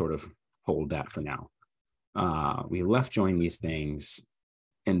just sort of hold that for now. We left join these things,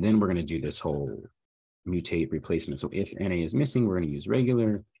 and then we're going to do this whole mutate replacement. So if NA is missing, we're going to use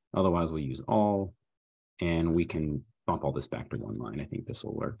regular. Otherwise, we'll use all, and we can bump all this back to 1 line. I think this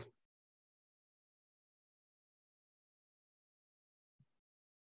will work.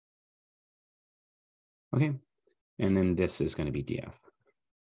 Okay. And then this is going to be df.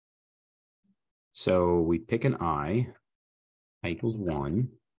 So we pick an I equals 1,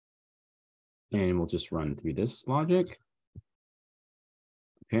 and we'll just run through this logic.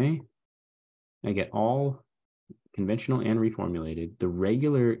 Okay. I get all conventional and reformulated. The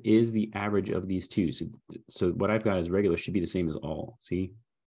regular is the average of these two. So what I've got as regular should be the same as all. See?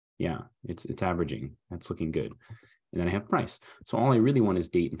 Yeah, it's averaging. That's looking good. And then I have price. So all I really want is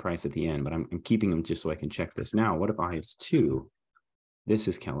date and price at the end, but I'm keeping them just so I can check this. Now, what if I is 2? This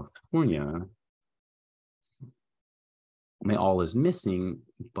is California. My all is missing,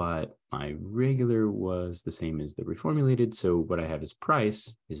 but my regular was the same as the reformulated. So what I have as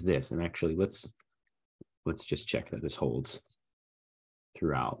price is this. And actually, let's just check that this holds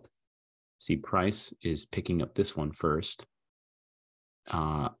throughout. See, price is picking up this one first.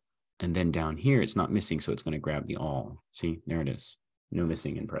 And then down here, it's not missing, so it's going to grab the all. See, there it is. No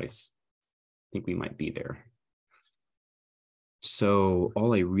missing in price. I think we might be there. So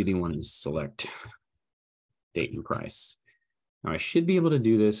all I really want is select date and price. Now I should be able to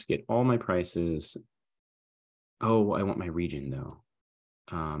do this, get all my prices. Oh, I want my region though.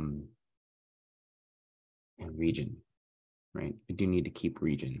 And region, right? I do need to keep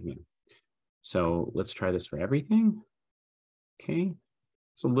region. Yeah. So let's try this for everything. Okay.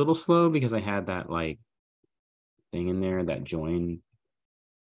 It's a little slow because I had that like thing in there, that join.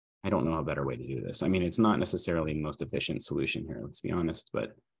 I don't know a better way to do this. I mean, it's not necessarily the most efficient solution here, let's be honest,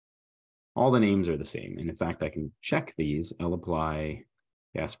 but all the names are the same. And in fact, I can check these. I'll apply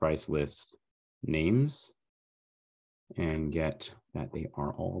gas price list names and get that they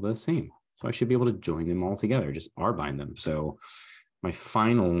are all the same. So I should be able to join them all together, just R-bind them. So my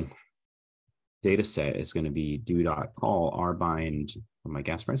final data set is going to be do.call R-bind on my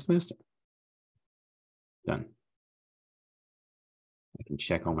gas price list. Done. I can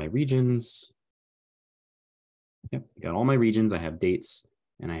check all my regions. Yep, I got all my regions. I have dates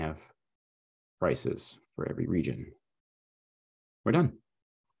and I have prices for every region. We're done.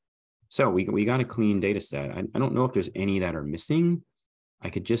 So we got a clean data set. I don't know if there's any that are missing. I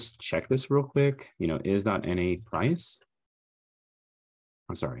could just check this real quick. You know, is.na price.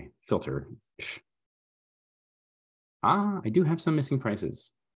 I'm sorry, filter. I do have some missing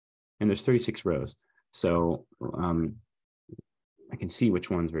prices. And there's 36 rows. So I can see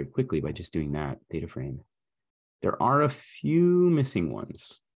which ones very quickly by just doing that data frame. There are a few missing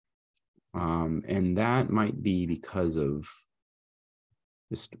ones. And that might be because of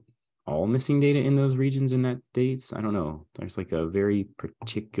just all missing data in those regions in that dates. I don't know. There's like a very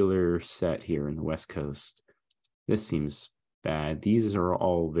particular set here in the West Coast. This seems bad. These are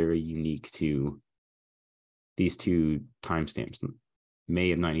all very unique to these two timestamps,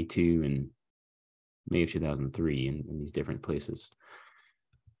 May of 92 and May of 2003 in these different places.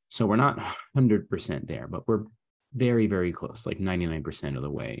 So we're not 100% there, but we're very, very close, like 99% of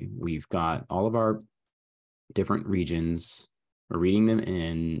the way. We've got all of our different regions. We're reading them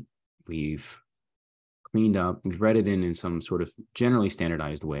in. We've cleaned up. We've read it in some sort of generally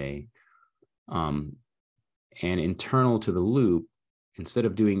standardized way. And internal to the loop, instead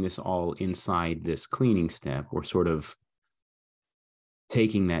of doing this all inside this cleaning step, we're sort of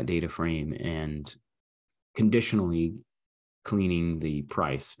taking that data frame and conditionally cleaning the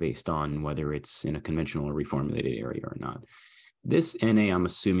price based on whether it's in a conventional or reformulated area or not. This NA, I'm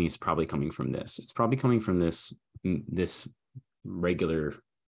assuming, is probably coming from this. It's probably coming from this regular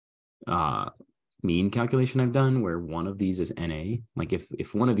mean calculation I've done, where one of these is NA. Like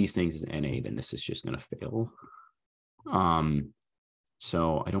if one of these things is NA, then this is just going to fail.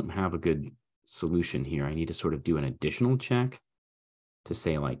 So I don't have a good solution here. I need to sort of do an additional check to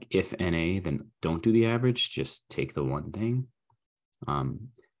say, like, if NA, then don't do the average, just take the one thing.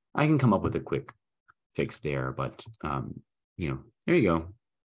 I can come up with a quick fix there, but you know, there you go.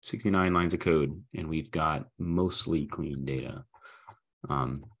 69 lines of code, and we've got mostly clean data.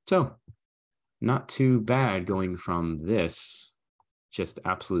 So not too bad going from this just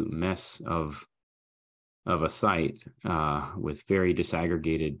absolute mess of a site with very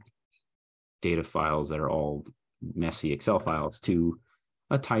disaggregated data files that are all messy Excel files to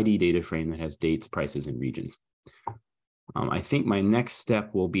a tidy data frame that has dates, prices, and regions. I think my next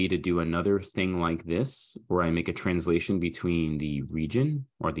step will be to do another thing like this, where I make a translation between the region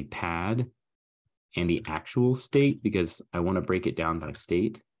or the pad and the actual state, because I want to break it down by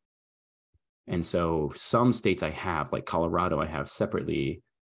state. And so some states I have, like Colorado, I have separately.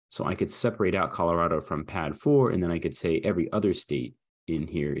 So I could separate out Colorado from pad 4, and then I could say every other state in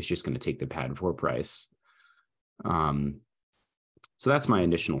here is just going to take the pad 4 price. So that's my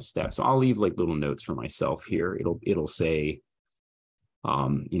additional step. So I'll leave like little notes for myself here. It'll say,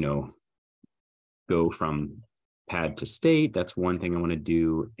 you know, go from pad to state. That's one thing I want to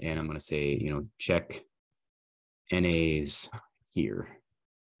do. And I'm going to say, check NAs here.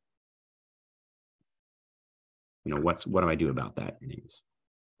 What do I do about that NAs?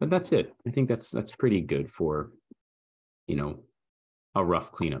 But that's it. I think that's pretty good for, a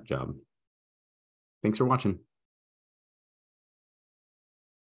rough cleanup job. Thanks for watching.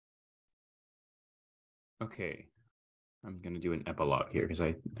 Okay, I'm going to do an epilogue here because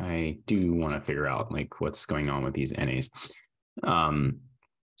I do want to figure out like what's going on with these NAs.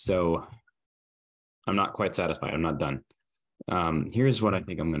 So I'm not quite satisfied. I'm not done. Here's what I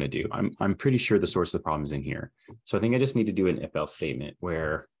think I'm going to do. I'm pretty sure the source of the problem is in here. So I think I just need to do an if else statement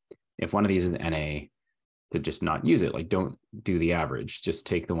where if one of these is NA, to just not use it, like don't do the average, just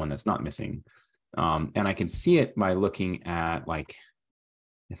take the one that's not missing. And I can see it by looking at like,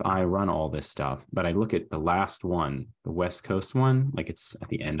 if I run all this stuff, but I look at the last one, the West Coast one, like it's at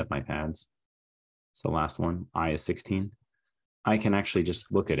the end of my pads. It's the last one, I is 16. I can actually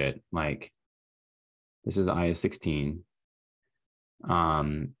just look at it like this is I is 16.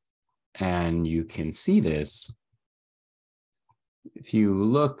 And you can see this. If you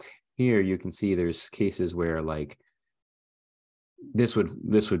look here, you can see there's cases where like this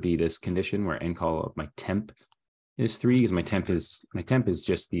would be this condition where ncol of my temp is 3, because my temp is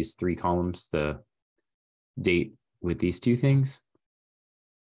just these 3 columns, the date with these 2 things.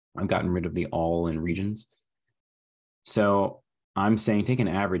 I've gotten rid of the all in regions. So I'm saying take an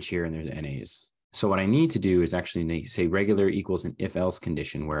average here and there's NAs. So what I need to do is actually say regular equals an if else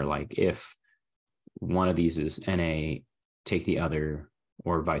condition where like if one of these is NA, take the other,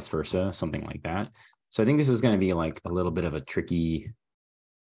 or vice versa, something like that. So I think this is going to be like a little bit of a tricky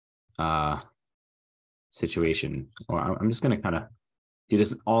situation. Or I'm just going to kind of do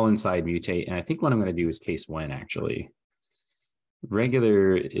this all inside mutate. And I think what I'm going to do is case when actually.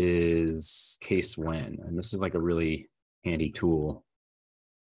 Regular is case when, and this is like a really handy tool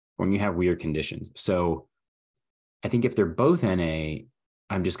when you have weird conditions. So I think if they're both NA,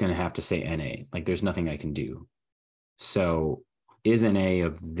 I'm just going to have to say NA, like there's nothing I can do. So is NA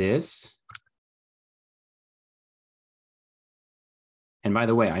of this? And by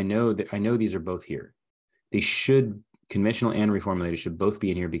the way, I know these are both here. They should, conventional and reformulated should both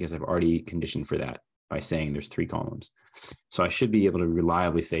be in here because I've already conditioned for that by saying there's 3 columns. So I should be able to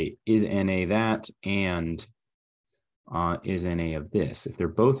reliably say, is NA that, and is NA of this? If they're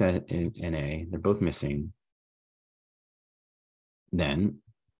both NA, they're both missing, then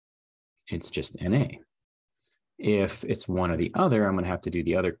it's just NA. If it's one or the other, I'm going to have to do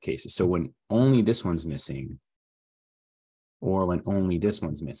the other cases. So when only this one's missing, or when only this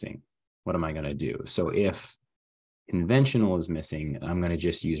one's missing, what am I going to do? So if conventional is missing, I'm going to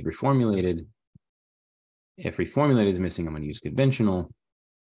just use reformulated. If reformulated is missing, I'm going to use conventional.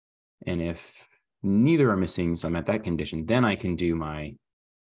 And if neither are missing, so I'm at that condition, then I can do my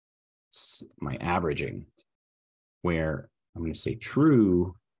averaging, where I'm going to say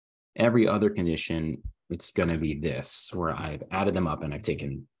true. Every other condition, it's going to be this, where I've added them up and I've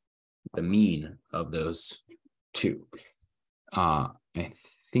taken the mean of those 2. I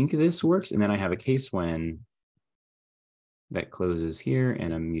think this works. And then I have a case when that closes here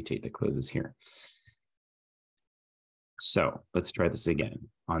and a mutate that closes here. So let's try this again.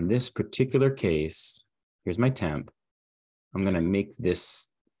 On this particular case, here's my temp. I'm going to make this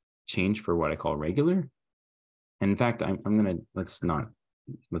change for what I call regular. And in fact, I'm going to, let's not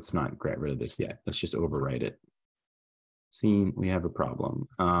get rid of this yet. Let's just overwrite it. See, we have a problem.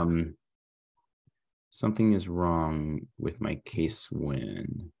 Something is wrong with my case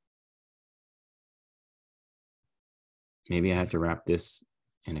when. Maybe I have to wrap this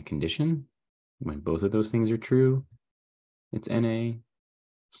in a condition when both of those things are true. It's NA.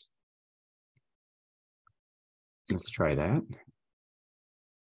 Let's try that.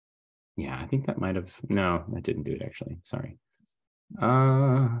 Yeah, I think that might have, no, that didn't do it actually, sorry.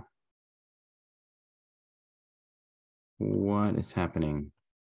 What is happening?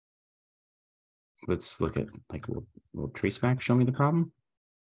 Let's look at, like, will traceback show me the problem?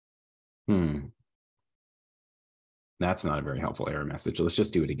 That's not a very helpful error message. Let's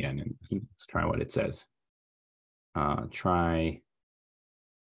just do it again and let's try what it says. Try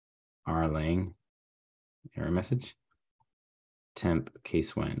rlang error message, temp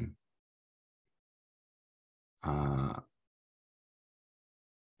case when.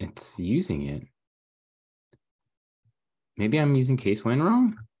 It's using it. Maybe I'm using case when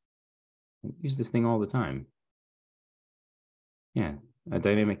wrong. I use this thing all the time. Yeah, a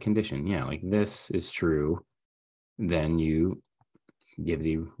dynamic condition. Yeah, like this is true. Then you give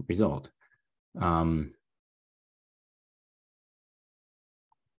the result.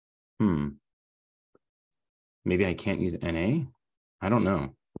 Maybe I can't use NA. I don't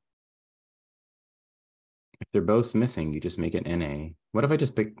know. If they're both missing, you just make it NA. What if I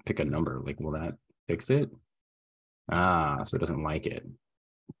just pick a number? Like, will that fix it? Ah, so it doesn't like it.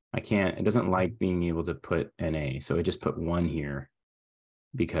 It doesn't like being able to put NA. So I just put 1 here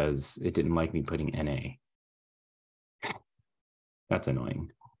because it didn't like me putting NA. That's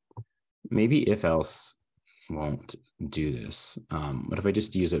annoying. Maybe if else won't do this. What if I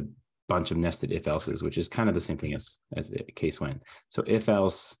just use a bunch of nested if else's, which is kind of the same thing as case when. So if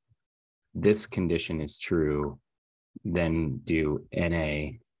else this condition is true, then do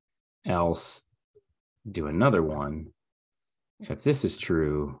NA, else do another one. If this is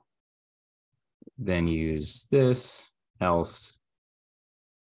true, then use this, else.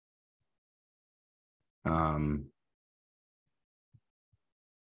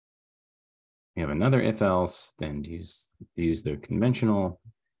 We have another if else, then use the conventional.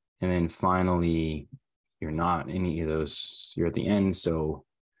 And then finally, you're not any of those, you're at the end. So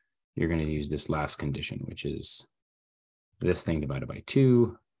you're going to use this last condition, which is this thing divided by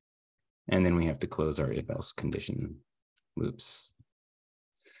 2. And then we have to close our if else condition loops.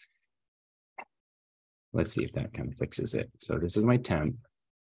 Let's see if that kind of fixes it. So this is my temp.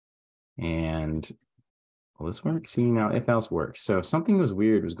 And will this work? See, now if else works. So something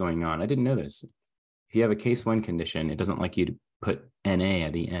weird was going on. I didn't know this. If you have a case when condition, it doesn't like you to put NA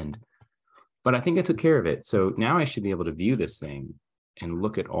at the end. But I think I took care of it. So now I should be able to view this thing and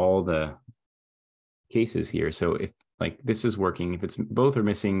look at all the cases here. So if like this is working, if it's both are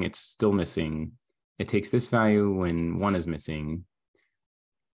missing, it's still missing. It takes this value when 1 is missing.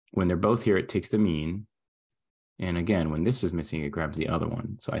 When they're both here, it takes the mean. And again, when this is missing, it grabs the other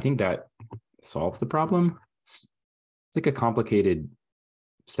one. So I think that solves the problem. It's like a complicated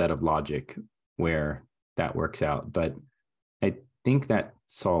set of logic where that works out, but I think that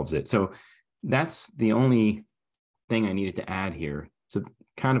solves it. So that's the only thing I needed to add here. It's a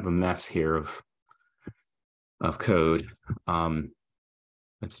kind of a mess here of code.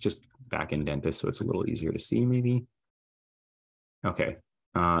 Let's just back indent this so it's a little easier to see maybe. Okay,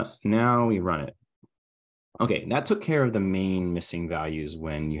 now we run it. Okay, that took care of the main missing values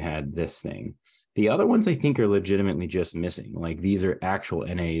when you had this thing. The other ones I think are legitimately just missing. Like these are actual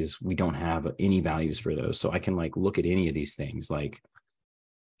NAs. We don't have any values for those. So I can like look at any of these things like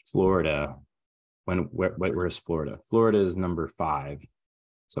Florida. Where's Florida? Florida is number 5.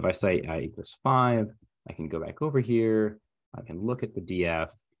 So if I say I equals 5, I can go back over here. I can look at the DF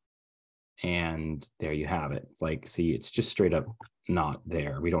and there you have it. It's like, see, it's just straight up not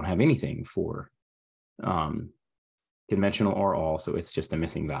there. We don't have anything for conventional or all, so it's just a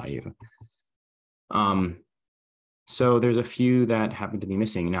missing value. So there's a few that happen to be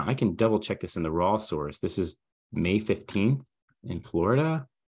missing. Now I can double check this in the raw source. This is May 15th in Florida.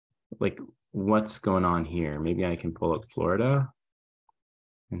 Like what's going on here? Maybe I can pull up Florida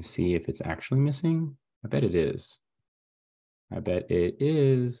and see if it's actually missing. I bet it is. I bet it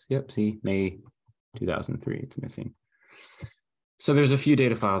is. Yep, see, May 2003, it's missing. So there's a few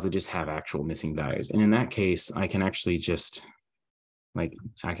data files that just have actual missing values. And in that case, I can actually just, like,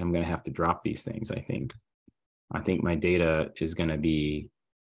 I'm going to have to drop these things, I think. I think my data is going to be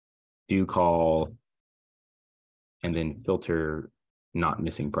do call and then filter not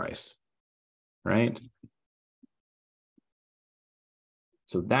missing price, right?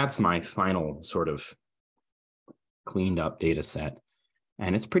 So that's my final sort of cleaned up data set.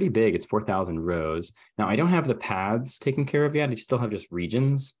 And it's pretty big. It's 4,000 rows. Now, I don't have the paths taken care of yet. I still have just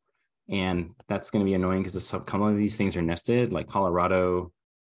regions. And that's going to be annoying because some of these things are nested. Like Colorado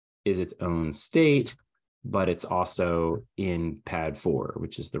is its own state, but it's also in pad 4,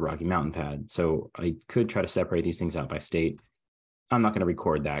 which is the Rocky Mountain pad. So I could try to separate these things out by state. I'm not going to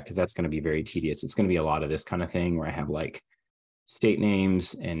record that because that's going to be very tedious. It's going to be a lot of this kind of thing where I have like state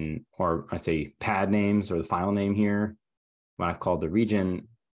names or I say pad names or the file name here, what I've called the region,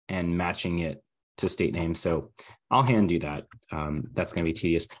 and matching it to state names. So I'll hand do that. That's going to be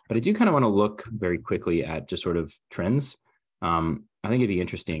tedious, but I do kind of want to look very quickly at just sort of trends. I think it'd be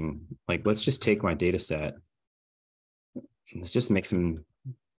interesting. Like, let's just take my data set. Let's just make some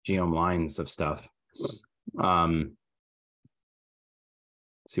geom lines of stuff.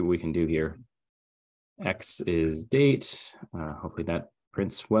 See what we can do here. X is date. Hopefully that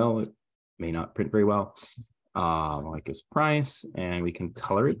prints well. It may not print very well. Like is price, and we can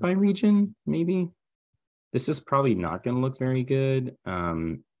color it by region, maybe. This is probably not going to look very good.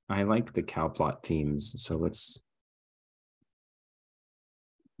 I like the cow plot themes, so let's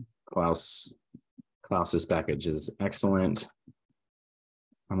Klaus's package is excellent.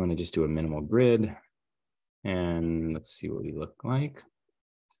 I'm going to just do a minimal grid, and let's see what we look like.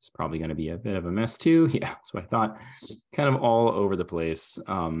 It's probably going to be a bit of a mess too. Yeah, that's what I thought. Kind of all over the place.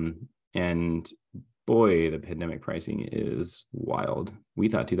 And boy, the pandemic pricing is wild. We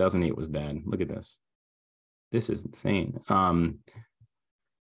thought 2008 was bad. Look at this. This is insane.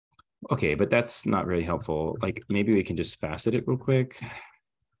 Okay, but that's not really helpful. Like maybe we can just facet it real quick.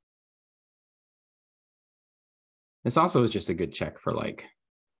 This also is just a good check for like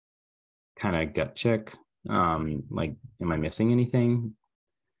kind of gut check. Like, am I missing anything?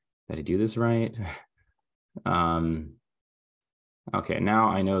 Did I do this right? Okay, now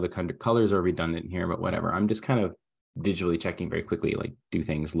I know the colors are redundant here, but whatever. I'm just kind of visually checking very quickly, like, do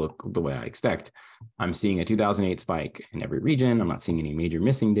things look the way I expect? I'm seeing a 2008 spike in every region. I'm not seeing any major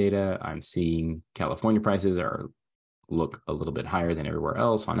missing data. I'm seeing California prices look a little bit higher than everywhere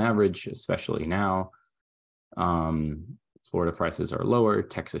else on average, especially now. Florida prices are lower.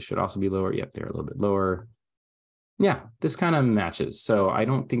 Texas should also be lower. Yep, they're a little bit lower. Yeah, this kind of matches. So I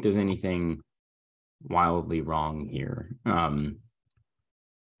don't think there's anything wildly wrong here.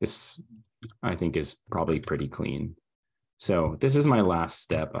 This, I think, is probably pretty clean. So this is my last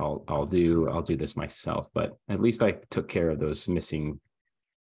step. I'll do this myself, but at least I took care of those missing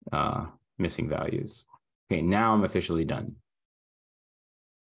values. Okay, now I'm officially done.